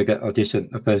hoping to get a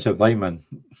decent offensive lineman.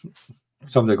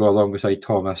 Somebody go along beside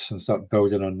Thomas and start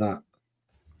building on that.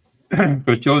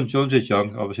 Because Jones is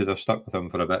young. Obviously, they're stuck with him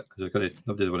for a bit because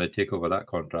nobody's going to take over that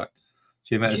contract.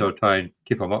 So you might as well try and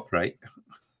keep him upright.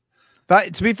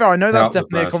 That, to be fair, I know that's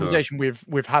definitely a conversation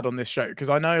we've had on this show, because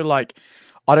I know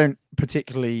I don't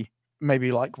particularly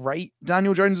maybe rate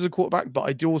Daniel Jones as a quarterback, but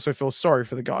I do also feel sorry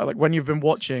for the guy. When you've been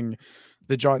watching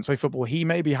the Giants play football, he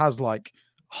maybe has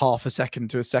half a second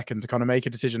to a second to kind of make a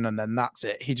decision, and then that's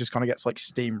it. He just kind of gets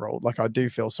steamrolled. I do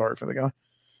feel sorry for the guy.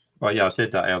 Well, yeah, I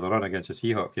said that earlier on against the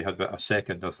Seahawks. He had about a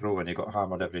second to throw and he got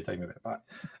hammered every time he went back.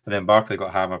 And then Barkley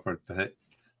got hammered for it.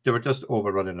 They were just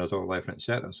overrunning us all left and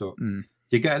center. So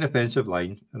you get an offensive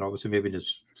line, and obviously maybe in the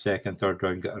second, third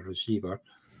round get a receiver,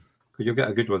 because you'll get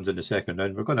a good ones in the second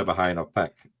round. We're going to have a high enough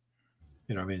pick.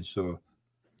 You know what I mean? So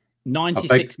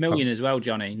 96 million as well,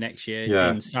 Johnny, next year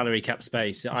in salary cap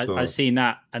space. I've seen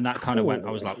that, and that kind of went.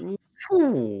 I was like,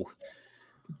 ooh,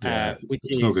 which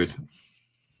is no good.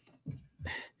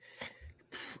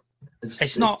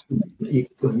 It's not.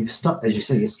 You've stuck, as you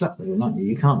say, you're stuck with him, aren't you?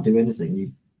 You can't do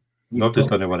anything. Nobody's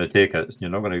going to want to take it. You're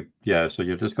not going to. So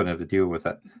you're just going to have to deal with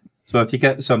it. So if you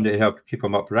get somebody to help keep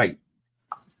them upright,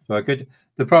 the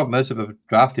problem is if we've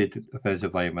drafted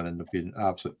offensive linemen and they've been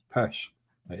absolute pish.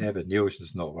 Evan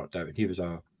Nielsen's not worked out. He was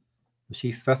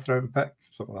he 5th round pick,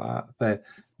 something like that.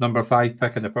 Number 5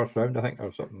 pick in the first round, I think,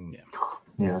 or something.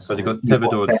 Yeah. So they got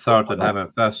Thibodeau in 3rd and him in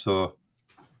 5th. So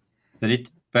they need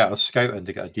better scouting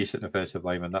to get a decent offensive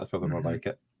lineman. That's where they're more like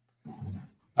it.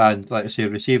 And like I say,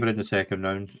 receiver in the 2nd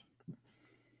round,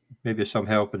 maybe some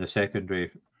help in the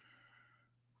secondary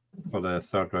for the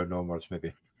 3rd round onwards,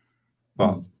 maybe.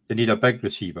 But they need a big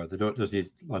receiver. They don't just need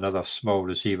another small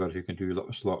receiver who can do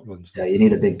little slot runs. Yeah, you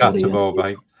need a big body. The ball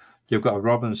behind. You've got a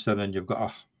Robinson and you've got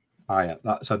a Hyatt.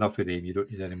 That's enough for them. You don't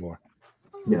need any more.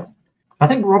 Yeah. I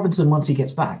think Robinson, once he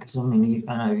gets back, I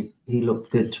know he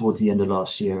looked good towards the end of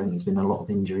last year, and there's been a lot of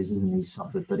injuries and he's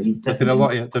suffered, but he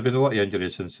definitely... There's been a lot of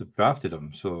injuries since they drafted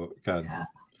him, so... Yeah.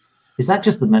 Is that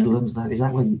just the Netherlands, though? Is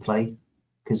that where you play?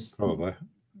 Because probably.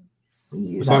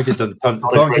 As long as it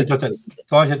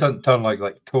doesn't turn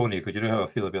like Tony, because you know how I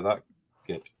feel about that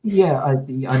kid. Yeah, I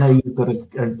know you've got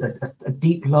a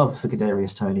deep love for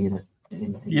Kadarius Toney in it.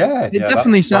 It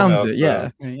definitely sounds it.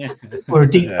 Yeah, or a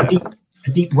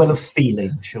deep well of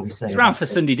feeling, shall we say? It's around for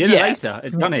Sunday dinner later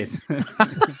at Johnny's.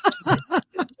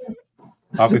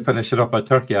 I'll be finishing up a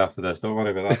turkey after this. Don't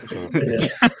worry about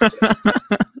that.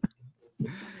 So.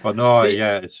 But no,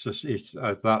 yeah, it's just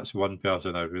that's one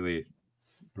person I really,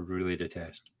 really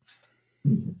detest.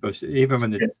 Because even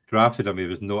when they drafted him, he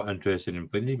was not interested in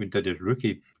playing. He even did his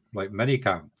rookie mini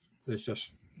camp. It's just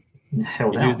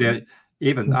held out.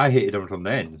 Even I hated him from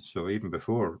then. So even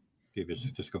before, he was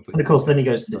just completely. And of course, then he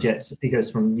goes to the Jets. He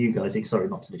goes from you guys. Sorry,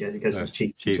 not to the Jets. He goes to the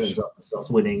Chiefs. He turns up and starts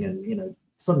winning, and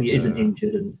suddenly isn't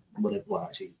injured and whatever. Well,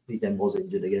 actually, he then was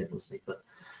injured again, wasn't he? But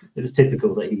it was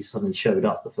typical that he suddenly showed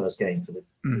up the first game for the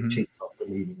Chiefs after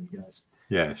leaving you guys.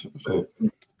 Yeah. So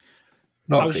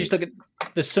I was just looking.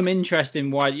 There's some interesting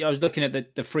wide. I was looking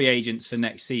at the free agents for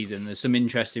next season. There's some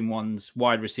interesting ones,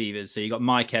 wide receivers. So you got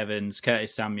Mike Evans,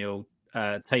 Curtis Samuel,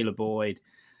 Taylor Boyd,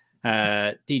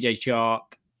 DJ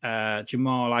Chark,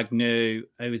 Jamal Agnew.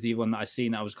 Who was the one that I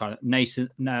seen that was kind of Nelson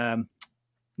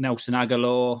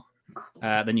Aguilar.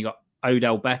 Then you got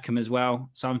Odell Beckham as well.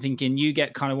 So I'm thinking you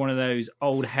get kind of one of those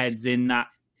old heads in that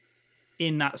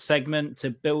segment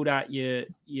to build out your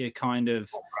kind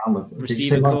of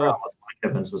receiver core.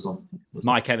 Mike Evans was on.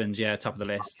 Mike Evans, yeah, top of the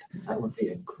list. That would be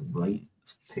a great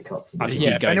pickup. I think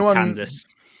he's going to Kansas.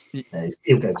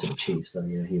 He'll go to the Chiefs, so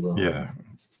yeah, he will. Yeah.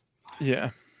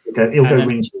 He'll go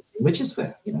Rangers, which is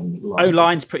fair.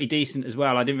 O-line's pretty decent as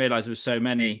well. I didn't realize there was so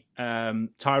many.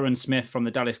 Tyron Smith from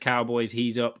the Dallas Cowboys,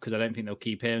 he's up because I don't think they'll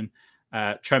keep him.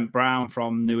 Trent Brown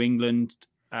from New England,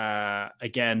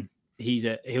 again,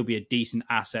 he'll be a decent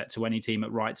asset to any team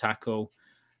at right tackle.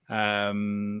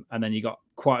 And then you got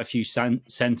quite a few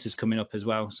centers coming up as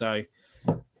well. So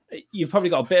you've probably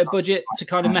got a bit of budget to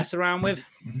kind of mess around with.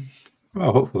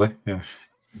 Well, hopefully, yeah.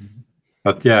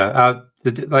 But yeah,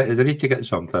 they need to get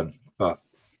something. But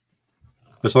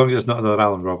as long as it's not another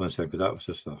Allen Robinson, because that was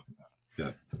just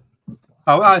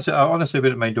I honestly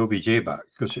wouldn't mind OBJ back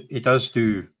because he does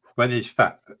do. When he's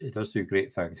fit, he does do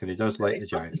great things, and he does like the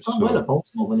Giants. He's done well at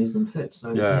Baltimore when he's been fit.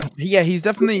 So yeah, he's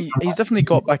definitely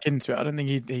got back into it. I don't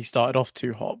think he started off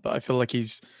too hot, but I feel like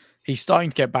he's starting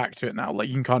to get back to it now. Like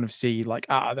you can kind of see, like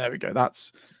there we go.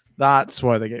 That's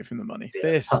why they gave him the money.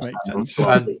 Yeah, this makes sense.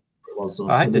 I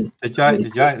think the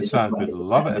Giants fans would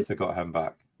love it if they got him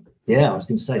back. Yeah, I was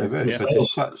going to say. Even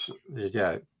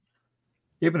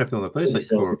if he only plays like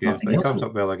 4 games, but he comes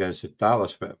up well against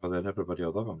Dallas, but then everybody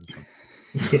will love him.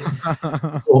 So.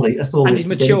 That's all and he's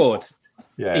matured.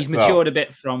 Yeah, he's matured a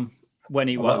bit from when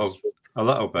he was a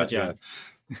little bit. Yeah,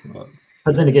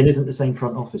 but then again, isn't the same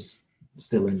front office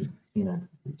still in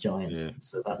Giants? Yeah.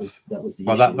 So that was the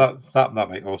issue. That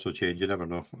might also change. You never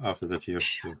know after this year.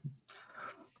 So.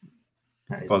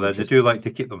 Well, they do like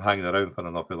to keep them hanging around for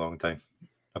an awfully long time,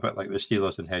 a bit like the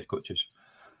Steelers and head coaches.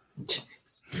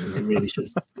 They really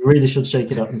should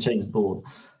shake it up and change the board.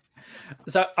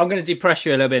 So I'm going to depress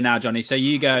you a little bit now, Johnny. So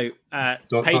you go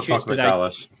Patriots today.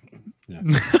 Yeah.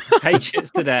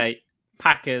 Patriots today,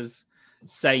 Packers,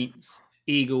 Saints,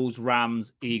 Eagles,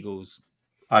 Rams, Eagles.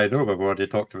 I know, but we've already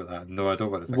talked about that. No, I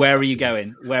don't want to. Where are you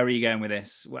going? Where are you going with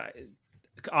this?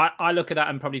 I look at that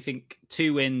and probably think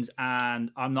 2 wins,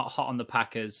 and I'm not hot on the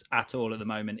Packers at all at the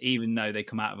moment, even though they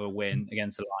come out of a win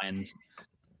against the Lions.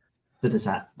 But is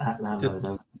that at Lambeau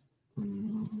though?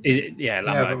 Is it? Yeah,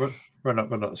 Lambeau. Yeah, we're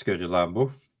not scared of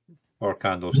Lambeau or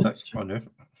Candlestick. I know.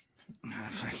 I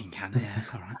fucking can, yeah.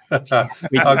 All right.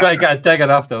 I've got to get a dig in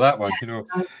after that one,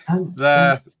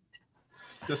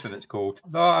 just when it's cold.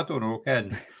 No, I don't know,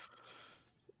 Ken.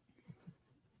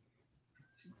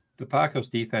 The Packers'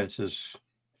 defense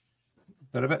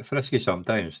they're a bit frisky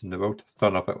sometimes, and they will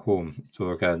turn up at home. So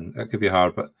again, it could be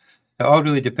hard, but it all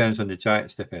really depends on the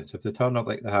Giants' defense. If they turn up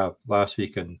like they have last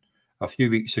week and a few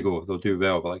weeks ago, they'll do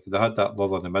well. But like they had that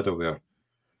lull in the middle where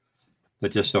they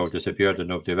just all disappeared and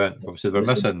nobody went. Obviously,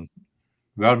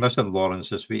 we are missing Lawrence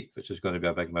this week, which is going to be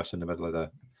a big miss in the middle of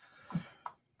the.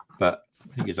 But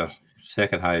I think he's our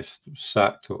second highest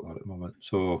sack total at the moment.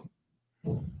 So,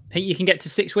 think you can get to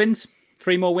 6 wins,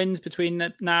 3 more wins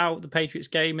between now the Patriots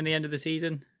game and the end of the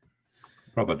season?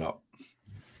 Probably not.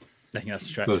 I think that's a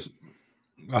stretch.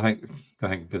 I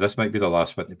think this might be the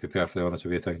last one, to be perfectly honest, the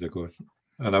way things are going.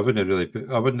 And I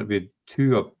wouldn't be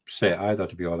too upset either,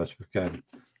 to be honest. Again,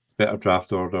 better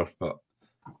draft order, but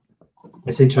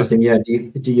it's interesting. Yeah,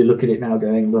 do you look at it now,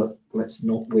 going, look, let's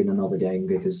not win another game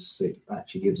because it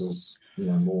actually gives us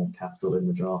more capital in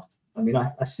the draft. I mean,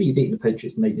 I see you beating the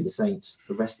Patriots, maybe the Saints,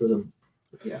 the rest of them.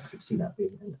 Yeah, I could see that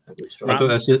being a good strike.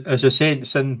 Is the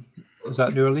Saints in? Is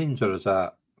that New Orleans or is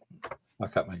that? I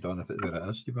can't mind on if it's where it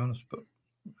is, to be honest, but.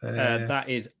 That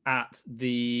is at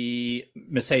the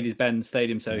Mercedes-Benz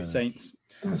Stadium, so Saints.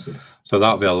 So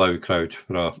that'll be a loud crowd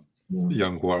for a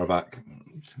young quarterback.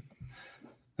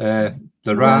 The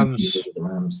Rams.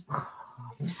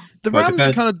 The Well, Rams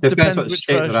it kind of depends what which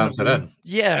state the version Rams of are them. in.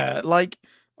 Yeah, like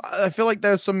I feel like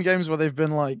there's some games where they've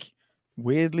been like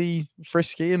weirdly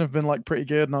frisky and have been like pretty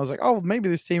good, and I was like, oh, maybe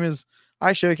this team is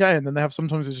actually okay. And then they have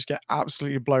sometimes they just get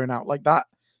absolutely blown out like that.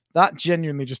 That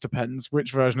genuinely just depends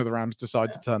which version of the Rams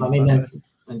decide to turn I up. mean, that day.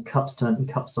 and Cups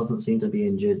doesn't seem to be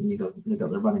injured, and you got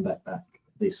the running back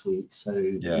this week. So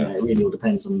yeah, it really all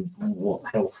depends on what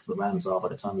health the Rams are by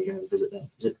the time you go and visit them.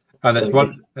 And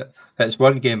it's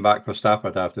one game back for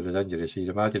Stafford after his injury, so you'd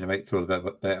imagine he might throw a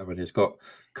bit better when he's got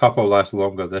a couple less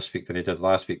longer this week than he did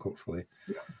last week, hopefully.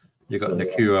 Yeah. You got So,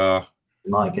 Nakua,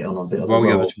 might get on a bit of a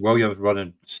roll. Williams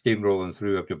running, steamrolling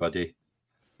through everybody.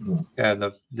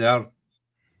 And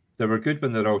they were good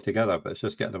when they're all together, but it's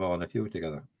just getting them all on the field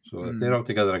together. So if they're all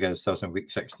together against us in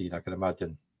week 16, I can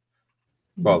imagine.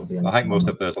 Well, I think most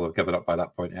of us will have given up by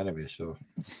that point anyway. So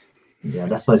yeah,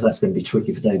 I suppose that's going to be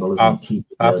tricky for Daboll, isn't it?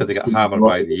 After they get hammered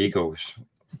by the Eagles,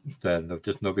 then they'll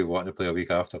just not be wanting to play a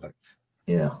week after that.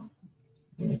 Yeah,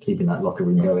 keeping that locker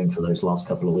room going for those last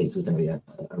couple of weeks is going to be a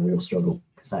real struggle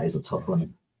because that is a tough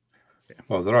one.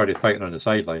 Well, they're already fighting on the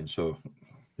sideline, so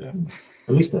yeah.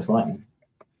 At least they're fighting.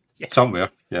 Somewhere,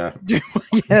 yeah.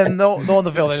 Yeah, not on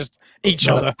the field, they're just each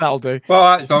other. That'll do.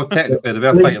 Well, technically, they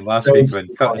were fighting last week when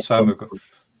Curtis Samuel got.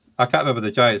 I can't remember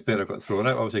the Giants player got thrown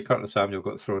out. Obviously, Curtis Samuel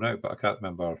got thrown out, but I can't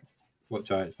remember what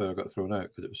Giants player got thrown out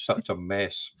because it was such a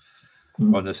mess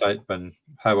on the side when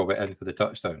Howell went in for the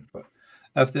touchdown. But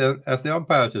if the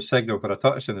umpires just signaled for a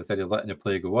touchdown instead of letting the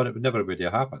play go on, it would never really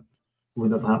have happened.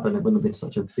 Wouldn't have happened. It wouldn't have been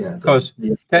such a because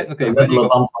technically when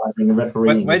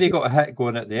he got a hit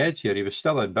going at the edge here, he was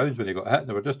still in bounds when he got hit, and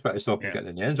they were just trying to stop him getting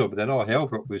in the end zone. But then all hell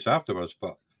broke loose afterwards.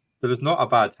 But there was not a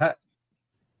bad hit.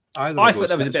 I thought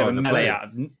there was a bit of a melee out.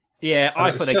 Yeah,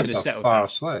 I thought they could have settled far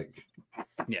that. Slick.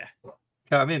 Yeah,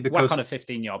 I mean, because whack on a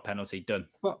 15-yard penalty done.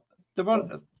 But they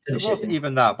wasn't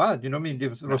even that bad. You know what I mean? They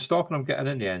were stopping him getting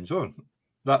in the end zone.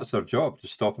 That's their job, to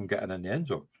stop him getting in the end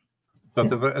zone. So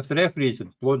if the referees had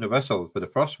blown the whistle for the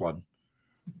first one,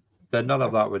 then none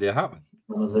of that would have happened.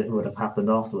 None of it would have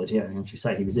happened afterwards. Yeah, and you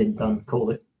say he was in, done,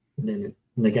 called it, and then it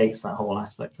negates that whole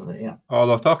aspect of it. Yeah. Oh,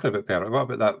 they're talking about Perry. What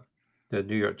about that? The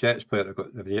New York Jets player that got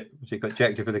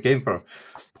ejected for the game for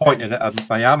pointing at a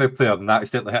Miami player and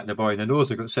accidentally hitting the boy in the nose.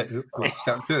 He got sent to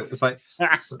it. It's like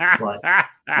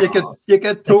you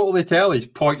can totally tell he's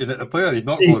pointing at the player. He's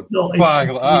not going bang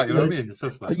like that. You know what I mean? It's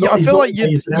just like, I feel like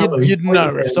you'd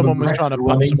know if someone was trying to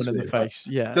punch someone in the face.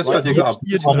 Yeah, just because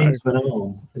you'd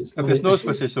know. If his nose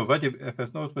was so big, he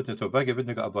wouldn't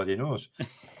have got a bloody nose.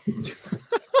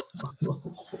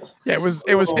 Yeah, it was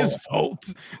his fault.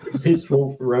 It was his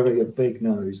fault for having a big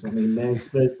nose. I mean, there's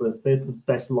the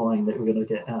best line that we're going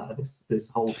to get out of this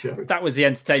whole show. That was the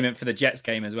entertainment for the Jets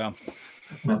game as well.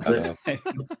 It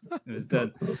was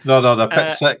done. No, their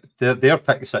pick six. Their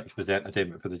pick six was the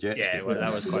entertainment for the Jets. Yeah, well,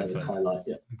 that was quite fun. Highlight,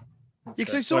 yeah.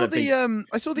 Because I saw the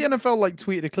NFL like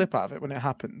tweeted a clip out of it when it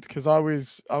happened because I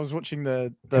was watching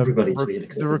the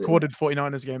recorded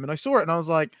 49ers game and I saw it and I was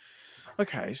like,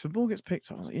 okay, so the ball gets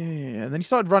picked up. I was like, yeah. And then he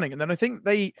started running. And then I think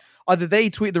they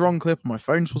tweeted the wrong clip or my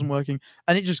phone just wasn't working.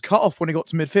 And it just cut off when he got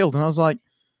to midfield. And I was like,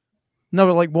 no,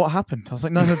 but like, what happened? I was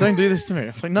like, no, don't do this to me. I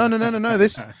was like, no.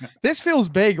 This feels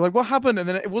big. Like, what happened? And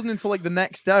then it wasn't until like the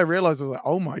next day I realized I was like,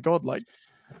 oh my God, like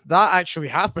that actually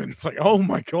happened. It's like, oh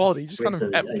my God, he just kind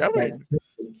of kept going.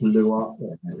 Blew up.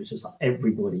 It was just like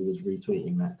everybody was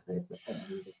retweeting that clip.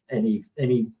 Any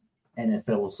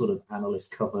NFL sort of analyst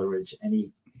coverage,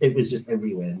 it was just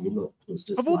everywhere. You looked, it was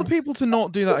just of all the people to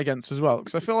not do that against as well,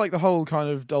 because I feel like the whole kind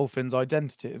of Dolphins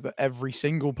identity is that every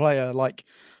single player, like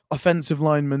offensive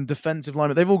lineman, defensive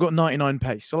lineman, they've all got 99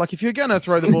 pace. So like if you're gonna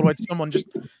throw the ball away to someone, just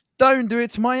don't do it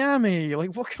to Miami.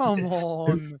 Like, well, come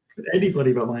on.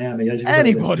 Anybody but Miami.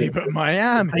 Anybody but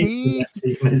Miami.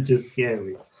 It's just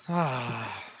scary.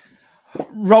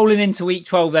 Rolling into week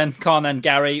 12 then, Khan and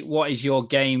Gary, what is your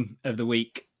game of the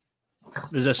week?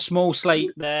 There's a small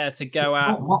slate there to go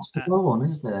at. Not much to go on,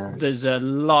 is there? There's a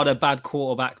lot of bad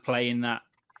quarterback play in that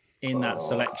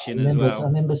selection as well. I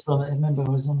remember I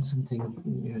was on something.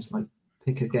 It was like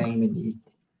pick a game, and you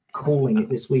calling it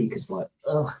this week is like,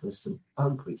 there's some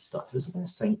ugly stuff, isn't there?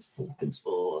 Saints, Falcons,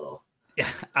 Yeah,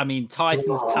 I mean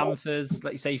Titans, Panthers,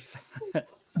 like you say,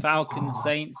 Falcons,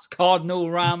 Saints,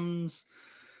 Cardinal, Rams.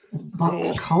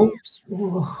 Bucks, Colts.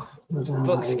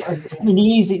 Bucks. I mean,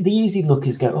 the easy look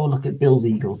is look at Bills,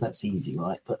 Eagles. That's easy,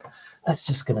 right? But that's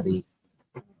just going to be.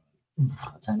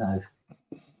 I don't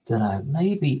know.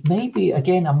 Maybe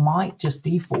again, I might just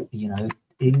default,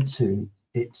 into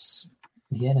it's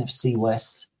the NFC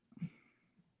West.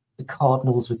 The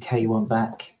Cardinals with K1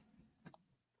 back.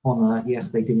 On that, yes,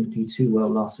 they didn't do too well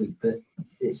last week, but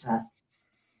it's at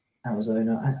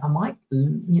Arizona. I might,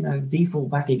 default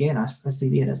back again. I see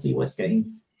the NFC West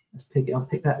game. I'll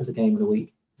pick that as the game of the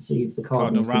week. See if the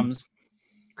Cardinals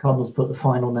put the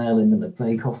final nail in the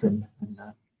McVay coffin. And,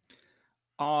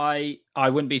 I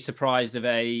wouldn't be surprised of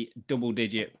a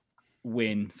double-digit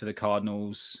win for the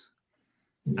Cardinals,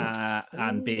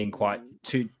 and being quite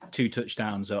two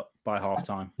touchdowns up by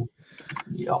halftime.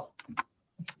 Yeah.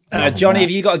 Johnny,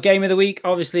 have you got a game of the week?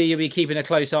 Obviously, you'll be keeping a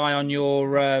close eye on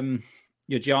your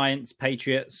Giants,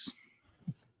 Patriots.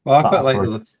 Well,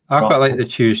 I quite like the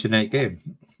Tuesday night game,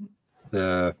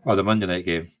 the Monday night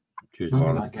game. Tuesday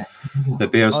morning. The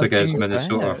Bears against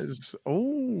Minnesota.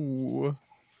 Oh,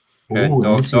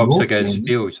 Dobbs against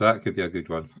Fields, so that could be a good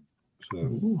one.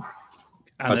 So,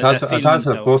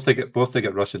 both to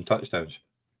get rushing touchdowns.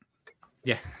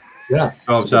 Yeah. Yeah.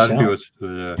 Dobbs and Fields.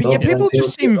 People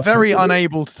just seem very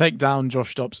unable to take down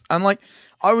Josh Dobbs, and like.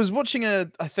 I was watching a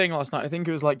thing last night. I think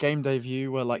it was like Game Day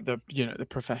View, where like the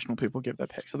professional people give their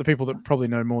picks, so the people that probably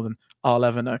know more than I'll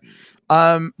ever know.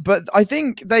 But I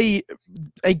think they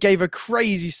gave a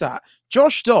crazy stat.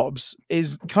 Josh Dobbs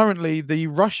is currently the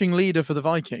rushing leader for the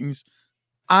Vikings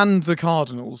and the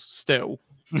Cardinals still.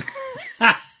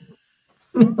 Yeah.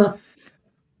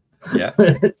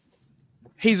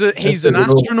 He's an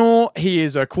astronaut, he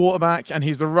is a quarterback, and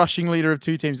he's the rushing leader of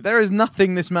two teams. There is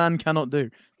nothing this man cannot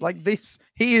do. Like this,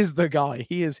 he is the guy.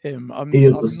 He is him. He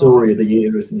is the story of the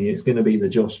year, isn't he? It's going to be the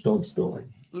Josh Dobbs story.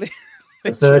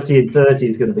 The 30 and 30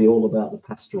 is going to be all about the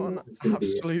pastoral. It's going to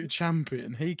be absolute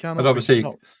champion. He cannot. But obviously,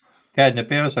 the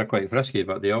Bears are quite frisky,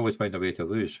 but they always find a way to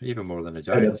lose, even more than the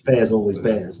Giants. The Bears always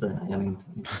Bears, don't they? I mean,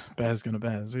 Bears going to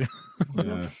Bears. Yeah.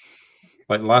 Yeah.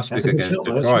 Like last week against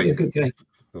Detroit. That's a good game.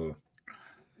 So,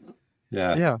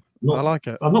 yeah. I like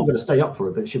it. I'm not going to stay up for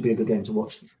it, but it should be a good game to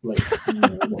watch later.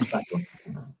 Watch back on.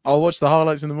 I'll watch the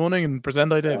highlights in the morning and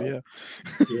pretend I did.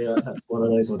 Yeah, that's one of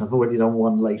those ones. I've already done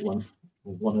one late one,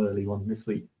 or one early one this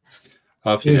week.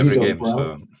 I've seen every game. Well.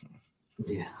 So.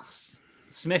 Yeah.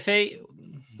 Smithy,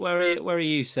 where are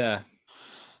you, sir?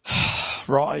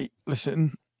 Right.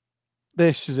 Listen.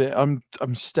 This is it. I'm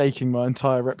staking my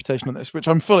entire reputation on this, which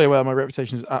I'm fully aware my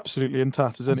reputation is absolutely in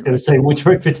tatters. Anyway. I was going to say, which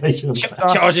reputation?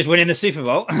 Chargers winning the Super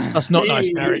Bowl. That's not nice,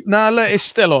 Gary. Nah, it's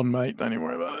still on, mate. Don't even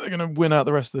worry about it. They're going to win out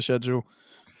the rest of the schedule.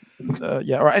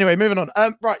 Yeah. All right. Anyway, moving on.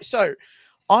 Right. So,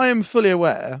 I am fully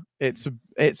aware it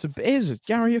is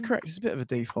Gary. You're correct. It's a bit of a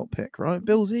default pick, right?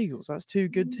 Bills, Eagles. That's two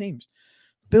good teams.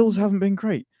 Bills haven't been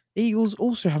great. Eagles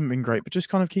also haven't been great, but just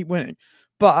kind of keep winning.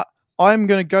 But I'm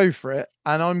going to go for it,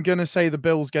 and I'm going to say the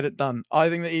Bills get it done. I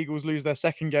think the Eagles lose their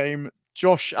second game.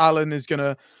 Josh Allen is going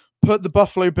to put the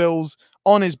Buffalo Bills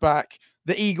on his back.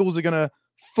 The Eagles are going to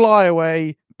fly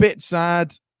away. Bit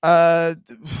sad.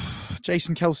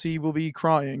 Jason Kelce will be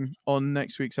crying on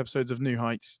next week's episodes of New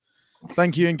Heights.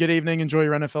 Thank you and good evening. Enjoy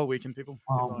your NFL weekend, people.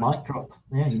 Oh, mic drop.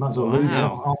 Yeah, you might as well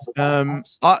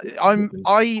lose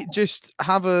I just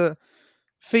have a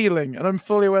feeling, and I'm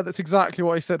fully aware that's exactly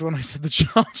what I said when I said the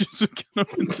Chargers were going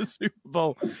to win the Super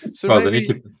Bowl. So they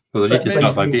need to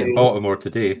start by beating Baltimore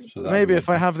today. So maybe if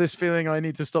I have this feeling, I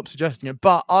need to stop suggesting it.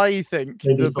 But I think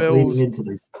the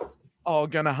Bills are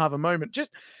going to have a moment. Just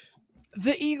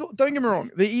the Eagles. Don't get me wrong.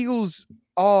 The Eagles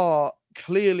are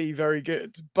clearly very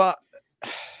good, but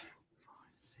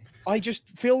I just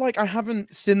feel like I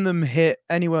haven't seen them hit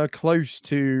anywhere close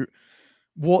to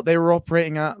what they were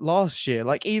operating at last year.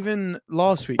 Like even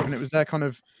last week when it was their kind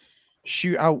of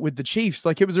shootout with the Chiefs,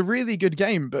 like it was a really good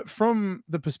game, but from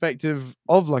the perspective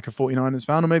of like a 49ers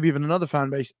fan or maybe even another fan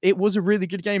base, it was a really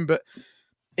good game, but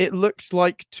it looked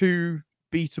like two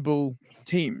beatable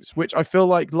teams, which I feel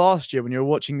like last year when you were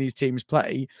watching these teams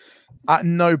play, at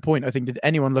no point I think did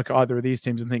anyone look at either of these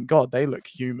teams and think, God, they look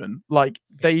human. Like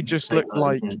they just looked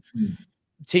like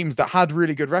teams that had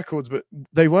really good records, but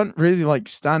they weren't really like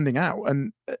standing out.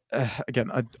 And again,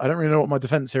 I don't really know what my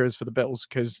defense here is for the Bills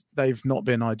because they've not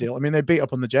been ideal. I mean, they beat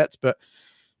up on the Jets, but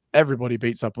everybody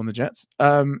beats up on the Jets.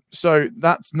 So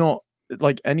that's not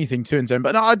like anything too insane.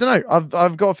 But no, I don't know.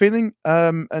 I've got a feeling,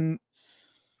 and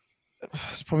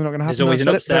it's probably not going to happen. There's always an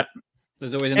upset.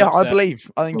 There's always an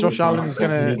upset. I think Josh Allen is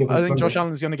going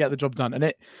to get the job done, and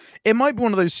it might be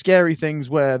one of those scary things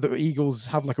where the Eagles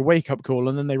have like a wake up call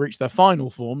and then they reach their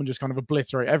final form and just kind of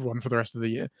obliterate everyone for the rest of the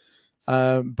year.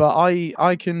 But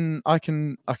I can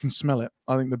smell it.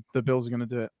 I think the Bills are going to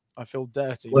do it. I feel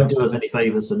dirty. Won't do us any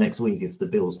favors for next week if the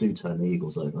Bills do turn the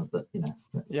Eagles over, but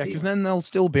yeah, because then they'll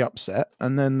still be upset,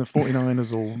 and then the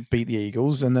 49ers will beat the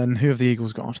Eagles, and then who have the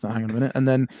Eagles got after that? Hang on a minute, and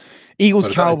then Eagles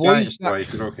Cowboys.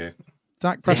 Okay.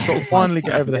 Dak Prescott will finally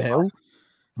get over the hill.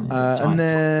 And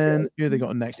then who have they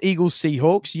got next? Eagles,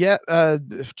 Seahawks. Yeah,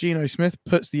 Geno Smith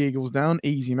puts the Eagles down,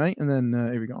 easy, mate. And then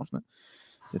here we go after that.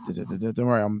 Don't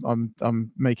worry,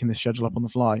 I'm making this schedule up on the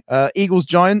fly. Eagles,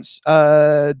 Giants.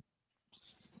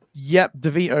 Yep,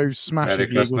 DeVito smashes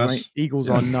the Eagles, mate. Eagles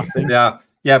are nothing. Yeah,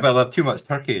 but they'll have too much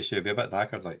turkey, so it'll be a bit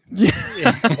knackered. Like,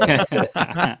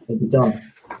 It'll be done.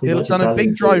 He'll have done a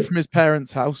big drive from his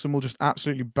parents' house, and we'll just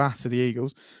absolutely batter the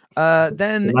Eagles.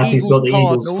 Then Eagles got the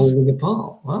Cardinals. Eagles falling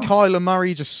apart. Wow. Kyler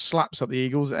Murray just slaps up the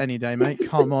Eagles any day, mate.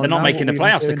 Come on, They're not now, making the what are we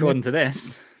playoffs doing according to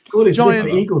this. Giants, I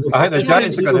think the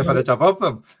Giants are going to finish above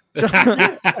them.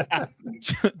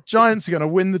 Giants are going to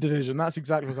win the division. That's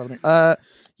exactly what's happening.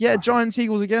 Yeah, Giants,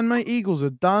 Eagles again, mate. Eagles are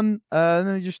done. And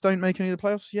then they just don't make any of the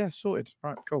playoffs. Yeah, sorted.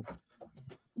 Right, cool.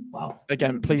 Wow.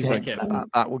 Again, please don't get that.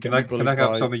 That will get me bullied. Can I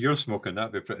have by... some of your smoking?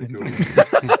 That'd be pretty cool.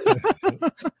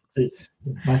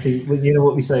 Matty, you know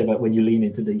what we say about when you lean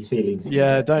into these feelings.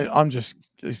 Yeah, don't. I'm just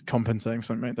compensating for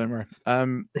something, mate. Don't worry.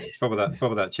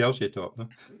 Probably that Chelsea talk. No?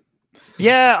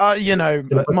 Yeah, you know,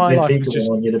 my life is just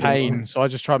pain, on. so I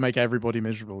just try to make everybody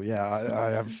miserable.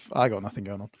 Yeah, I got nothing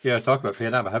going on. Yeah, talk about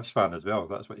pain. I'm a Hibs fan as well.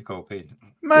 That's what you call pain,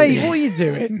 mate. What are you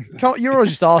doing? You're all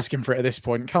just asking for it at this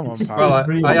point. Come on, pal. Well,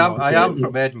 I am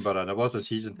from Edinburgh, and I was a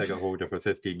season ticket holder for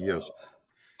 15 years.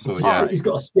 So yeah, he's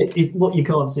got a stick. What you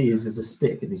can't see is a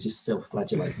stick, and he's just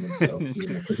self-flagellating himself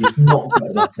because he's not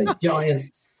good enough.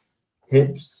 Giants,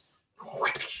 Hibs.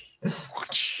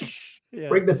 Yeah.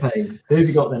 Bring the pain. Who have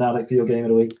you got then, Alec, for your game of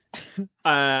the week?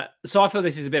 So I feel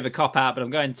this is a bit of a cop-out, but I'm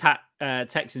going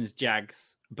Texans,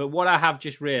 Jags. But what I have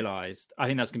just realised, I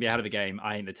think that's going to be a hell of a game.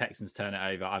 I think the Texans turn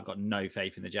it over. I've got no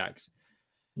faith in the Jags.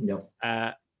 No.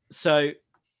 So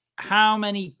how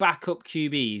many backup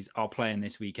QBs are playing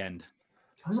this weekend?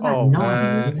 Good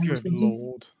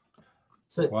Lord.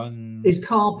 So is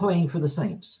Carr playing for the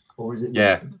Saints? Or is it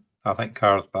Winston? I think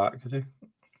Carr's back, is he?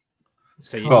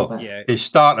 So he's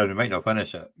starting. He might not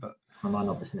finish it, but I might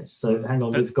not be finished. So hang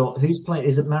on, we've got who's playing?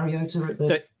 Is it Mariota at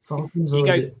the Falcons? Or you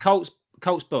is go it Colts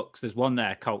Bucks. There's one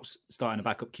there. Colts starting a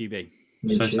backup QB.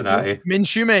 Cincinnati.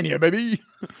 Minshew Mania, baby.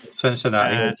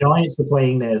 Cincinnati. Giants are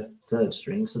playing their third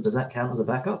string. So does that count as a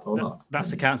backup or not?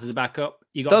 That's counts as a backup.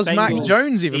 You got does Bengals, Mac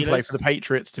Jones even Steelers. play for the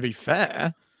Patriots? To be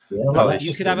fair, yeah,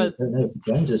 you could have a. I don't know if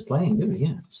Jones is playing, do we?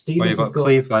 Yeah. Steelers you've got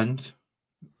Cleveland.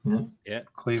 Yeah.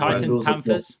 Cleveland. Titans,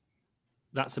 Panthers.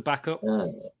 That's a backup.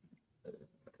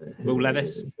 Will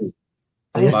Levis. The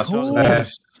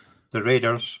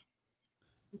Raiders.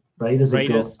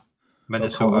 Raiders.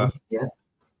 Minnesota. Yeah.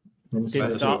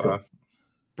 Minnesota.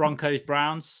 Broncos,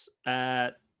 Browns.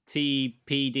 TPDDTD.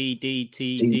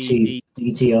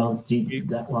 DTR.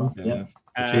 That one. Yeah.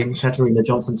 Katarina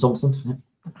Johnson-Thompson.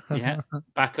 Yeah.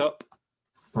 Backup.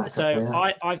 So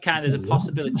I've counted as a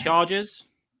possibility. Chargers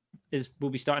will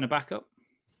be starting a backup.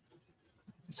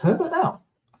 Is Herbert out?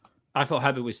 I thought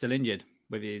Herbert was still injured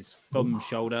with his thumb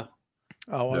shoulder.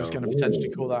 Oh, I was going to potentially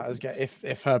call that as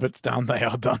if Herbert's down, they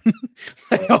are done.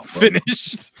 They are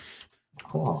finished.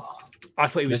 Oh. I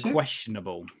thought he was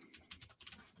questionable.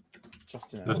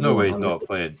 There's no way he's not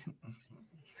playing.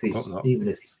 Even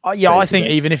if he's I think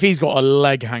even if he's got a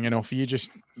leg hanging off, you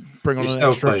just bring on an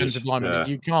extra offensive lineman. Yeah.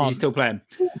 You can't. He's still playing.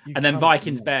 And then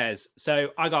Vikings, Bears.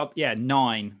 So I got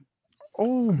 9.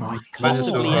 Oh my god!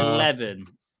 Possibly 11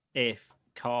 if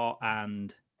Carr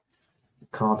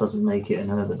doesn't make it and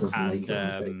Herbert doesn't make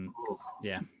it.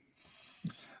 Yeah.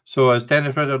 So is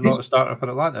Dennis Ridder not a starter for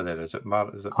Atlanta then? Is it I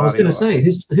was going to say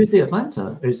who's the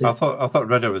Atlanta? I thought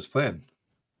Ridder was playing.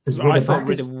 I thought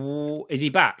Ridder is he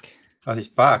back? Oh, he's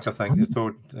back. I think he's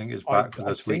back for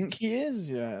this week. I think he is.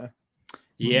 Yeah.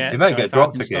 Yeah. He might get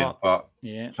dropped again, but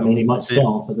I mean, he might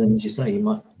start, but then as you say, he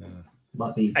might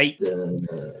be 8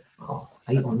 or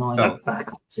 9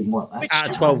 backups in what? Out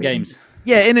of 12 games.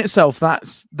 Yeah, in itself,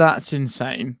 that's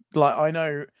insane. Like I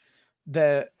know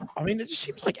it just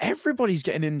seems like everybody's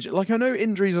getting injured. Like I know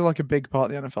injuries are like a big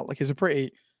part of the NFL. Like it's a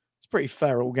pretty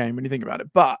feral game when you think about it.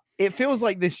 But it feels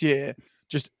like this year,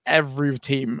 just every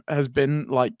team has been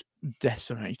like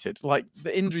decimated. Like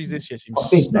the injuries this year seem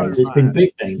big names. It's been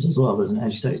big names as well, isn't it?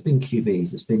 As you say, it's been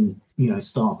QBs, it's been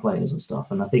star players and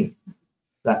stuff. And I think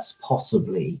that's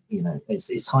possibly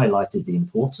it's highlighted the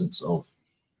importance of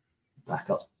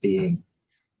backup being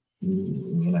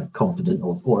competent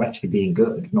or actually being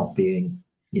good, not being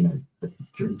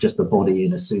just a body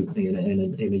in a suit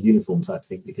in a uniform type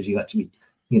thing, because you actually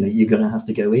you're going to have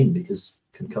to go in because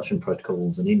concussion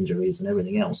protocols and injuries and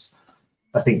everything else.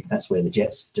 I think that's where the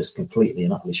Jets just completely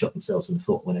and utterly shot themselves in the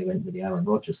foot when they went with the Aaron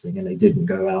Rodgers thing, and they didn't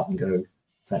go out and go,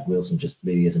 Zach Wilson just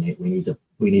really isn't it. We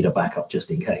need a backup just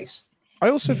in case. I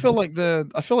also feel like the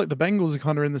Bengals are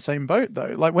kind of in the same boat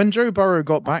though. Like when Joe Burrow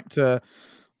got back to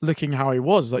looking how he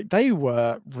was. Like they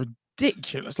were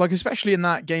ridiculous. Like especially in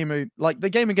that game, like the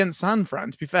game against San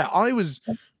Fran. To be fair, I was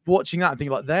watching that and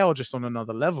thinking like they are just on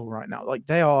another level right now. Like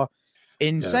they are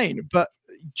insane. Yeah. But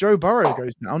Joe Burrow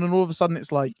goes down, and all of a sudden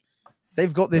it's like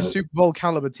they've got this Super Bowl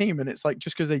caliber team, and it's like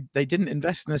just because they didn't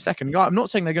invest in a second guy. I'm not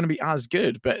saying they're going to be as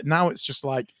good, but now it's just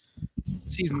like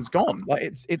season's gone. Like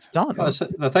it's done. Well,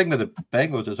 the thing with the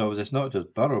Bengals is always it's not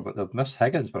just Burrow, but they've missed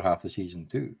Higgins for half the season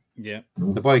too. Yeah,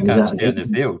 the boy can't stay in the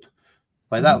field.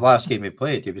 Like that last game he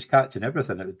played, he was catching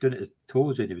everything. It was doing it his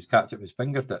toes and he was catching his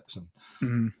fingertips.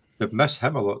 And they've missed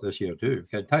him a lot this year too.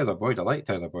 Okay, Tyler Boyd, I like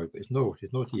Tyler Boyd, but he's no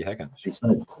T. Higgins.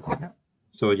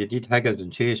 So you need Higgins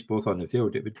and Chase both on the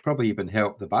field. It would probably even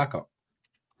help the backup.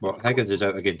 But Higgins is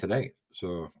out again tonight,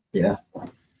 so yeah,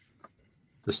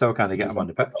 they still kind of get him on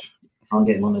the pitch. Can't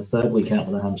get him on the third week out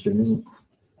with a hamstring, isn't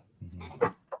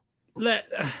it?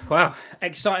 Wow,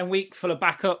 exciting week full of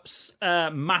backups.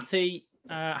 Matty,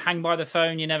 hang by the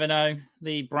phone. You never know.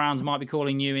 The Browns might be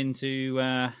calling you into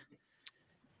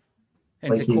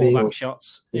quarterback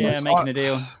shots. Yeah, making a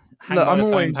deal.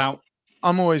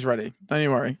 I'm always ready. Don't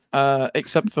you worry.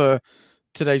 Except for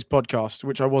today's podcast,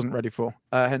 which I wasn't ready for.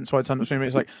 Hence why it's under 3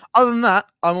 minutes. Like, other than that,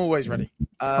 I'm always ready.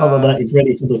 Other than that, he's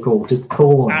ready for the call. Just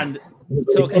call on. And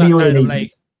talking about Tony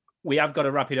Lake, we have got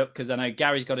to wrap it up because I know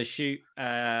Gary's got to shoot.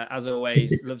 As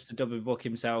always, loves to double book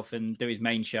himself and do his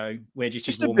main show. We're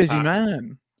just a busy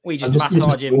man. We just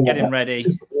massage him, get him ready.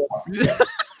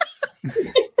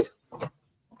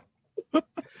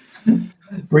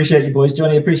 Appreciate you, boys.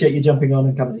 Johnny, appreciate you jumping on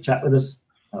and coming to chat with us.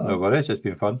 No worries, it's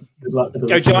been fun. Good luck with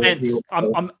Go Giants!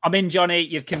 I'm in, Johnny.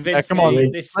 You've convinced come on,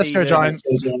 me. Let's go Giants.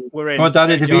 We're in. Come on,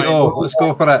 Danny DeVito. Let's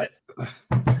go for it.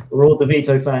 We're all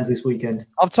DeVito fans this weekend.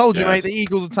 I've told you, mate. The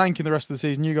Eagles are tanking the rest of the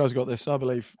season. You guys got this, I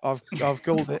believe. I've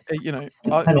called it. You know.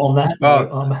 And on that,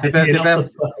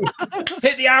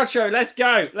 hit the outro. Let's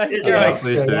go. Let's go. Yeah,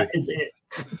 please do. That is it.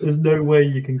 There's no way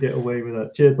you can get away with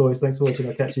that. Cheers, boys. Thanks for watching.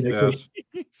 I'll catch you next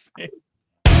week.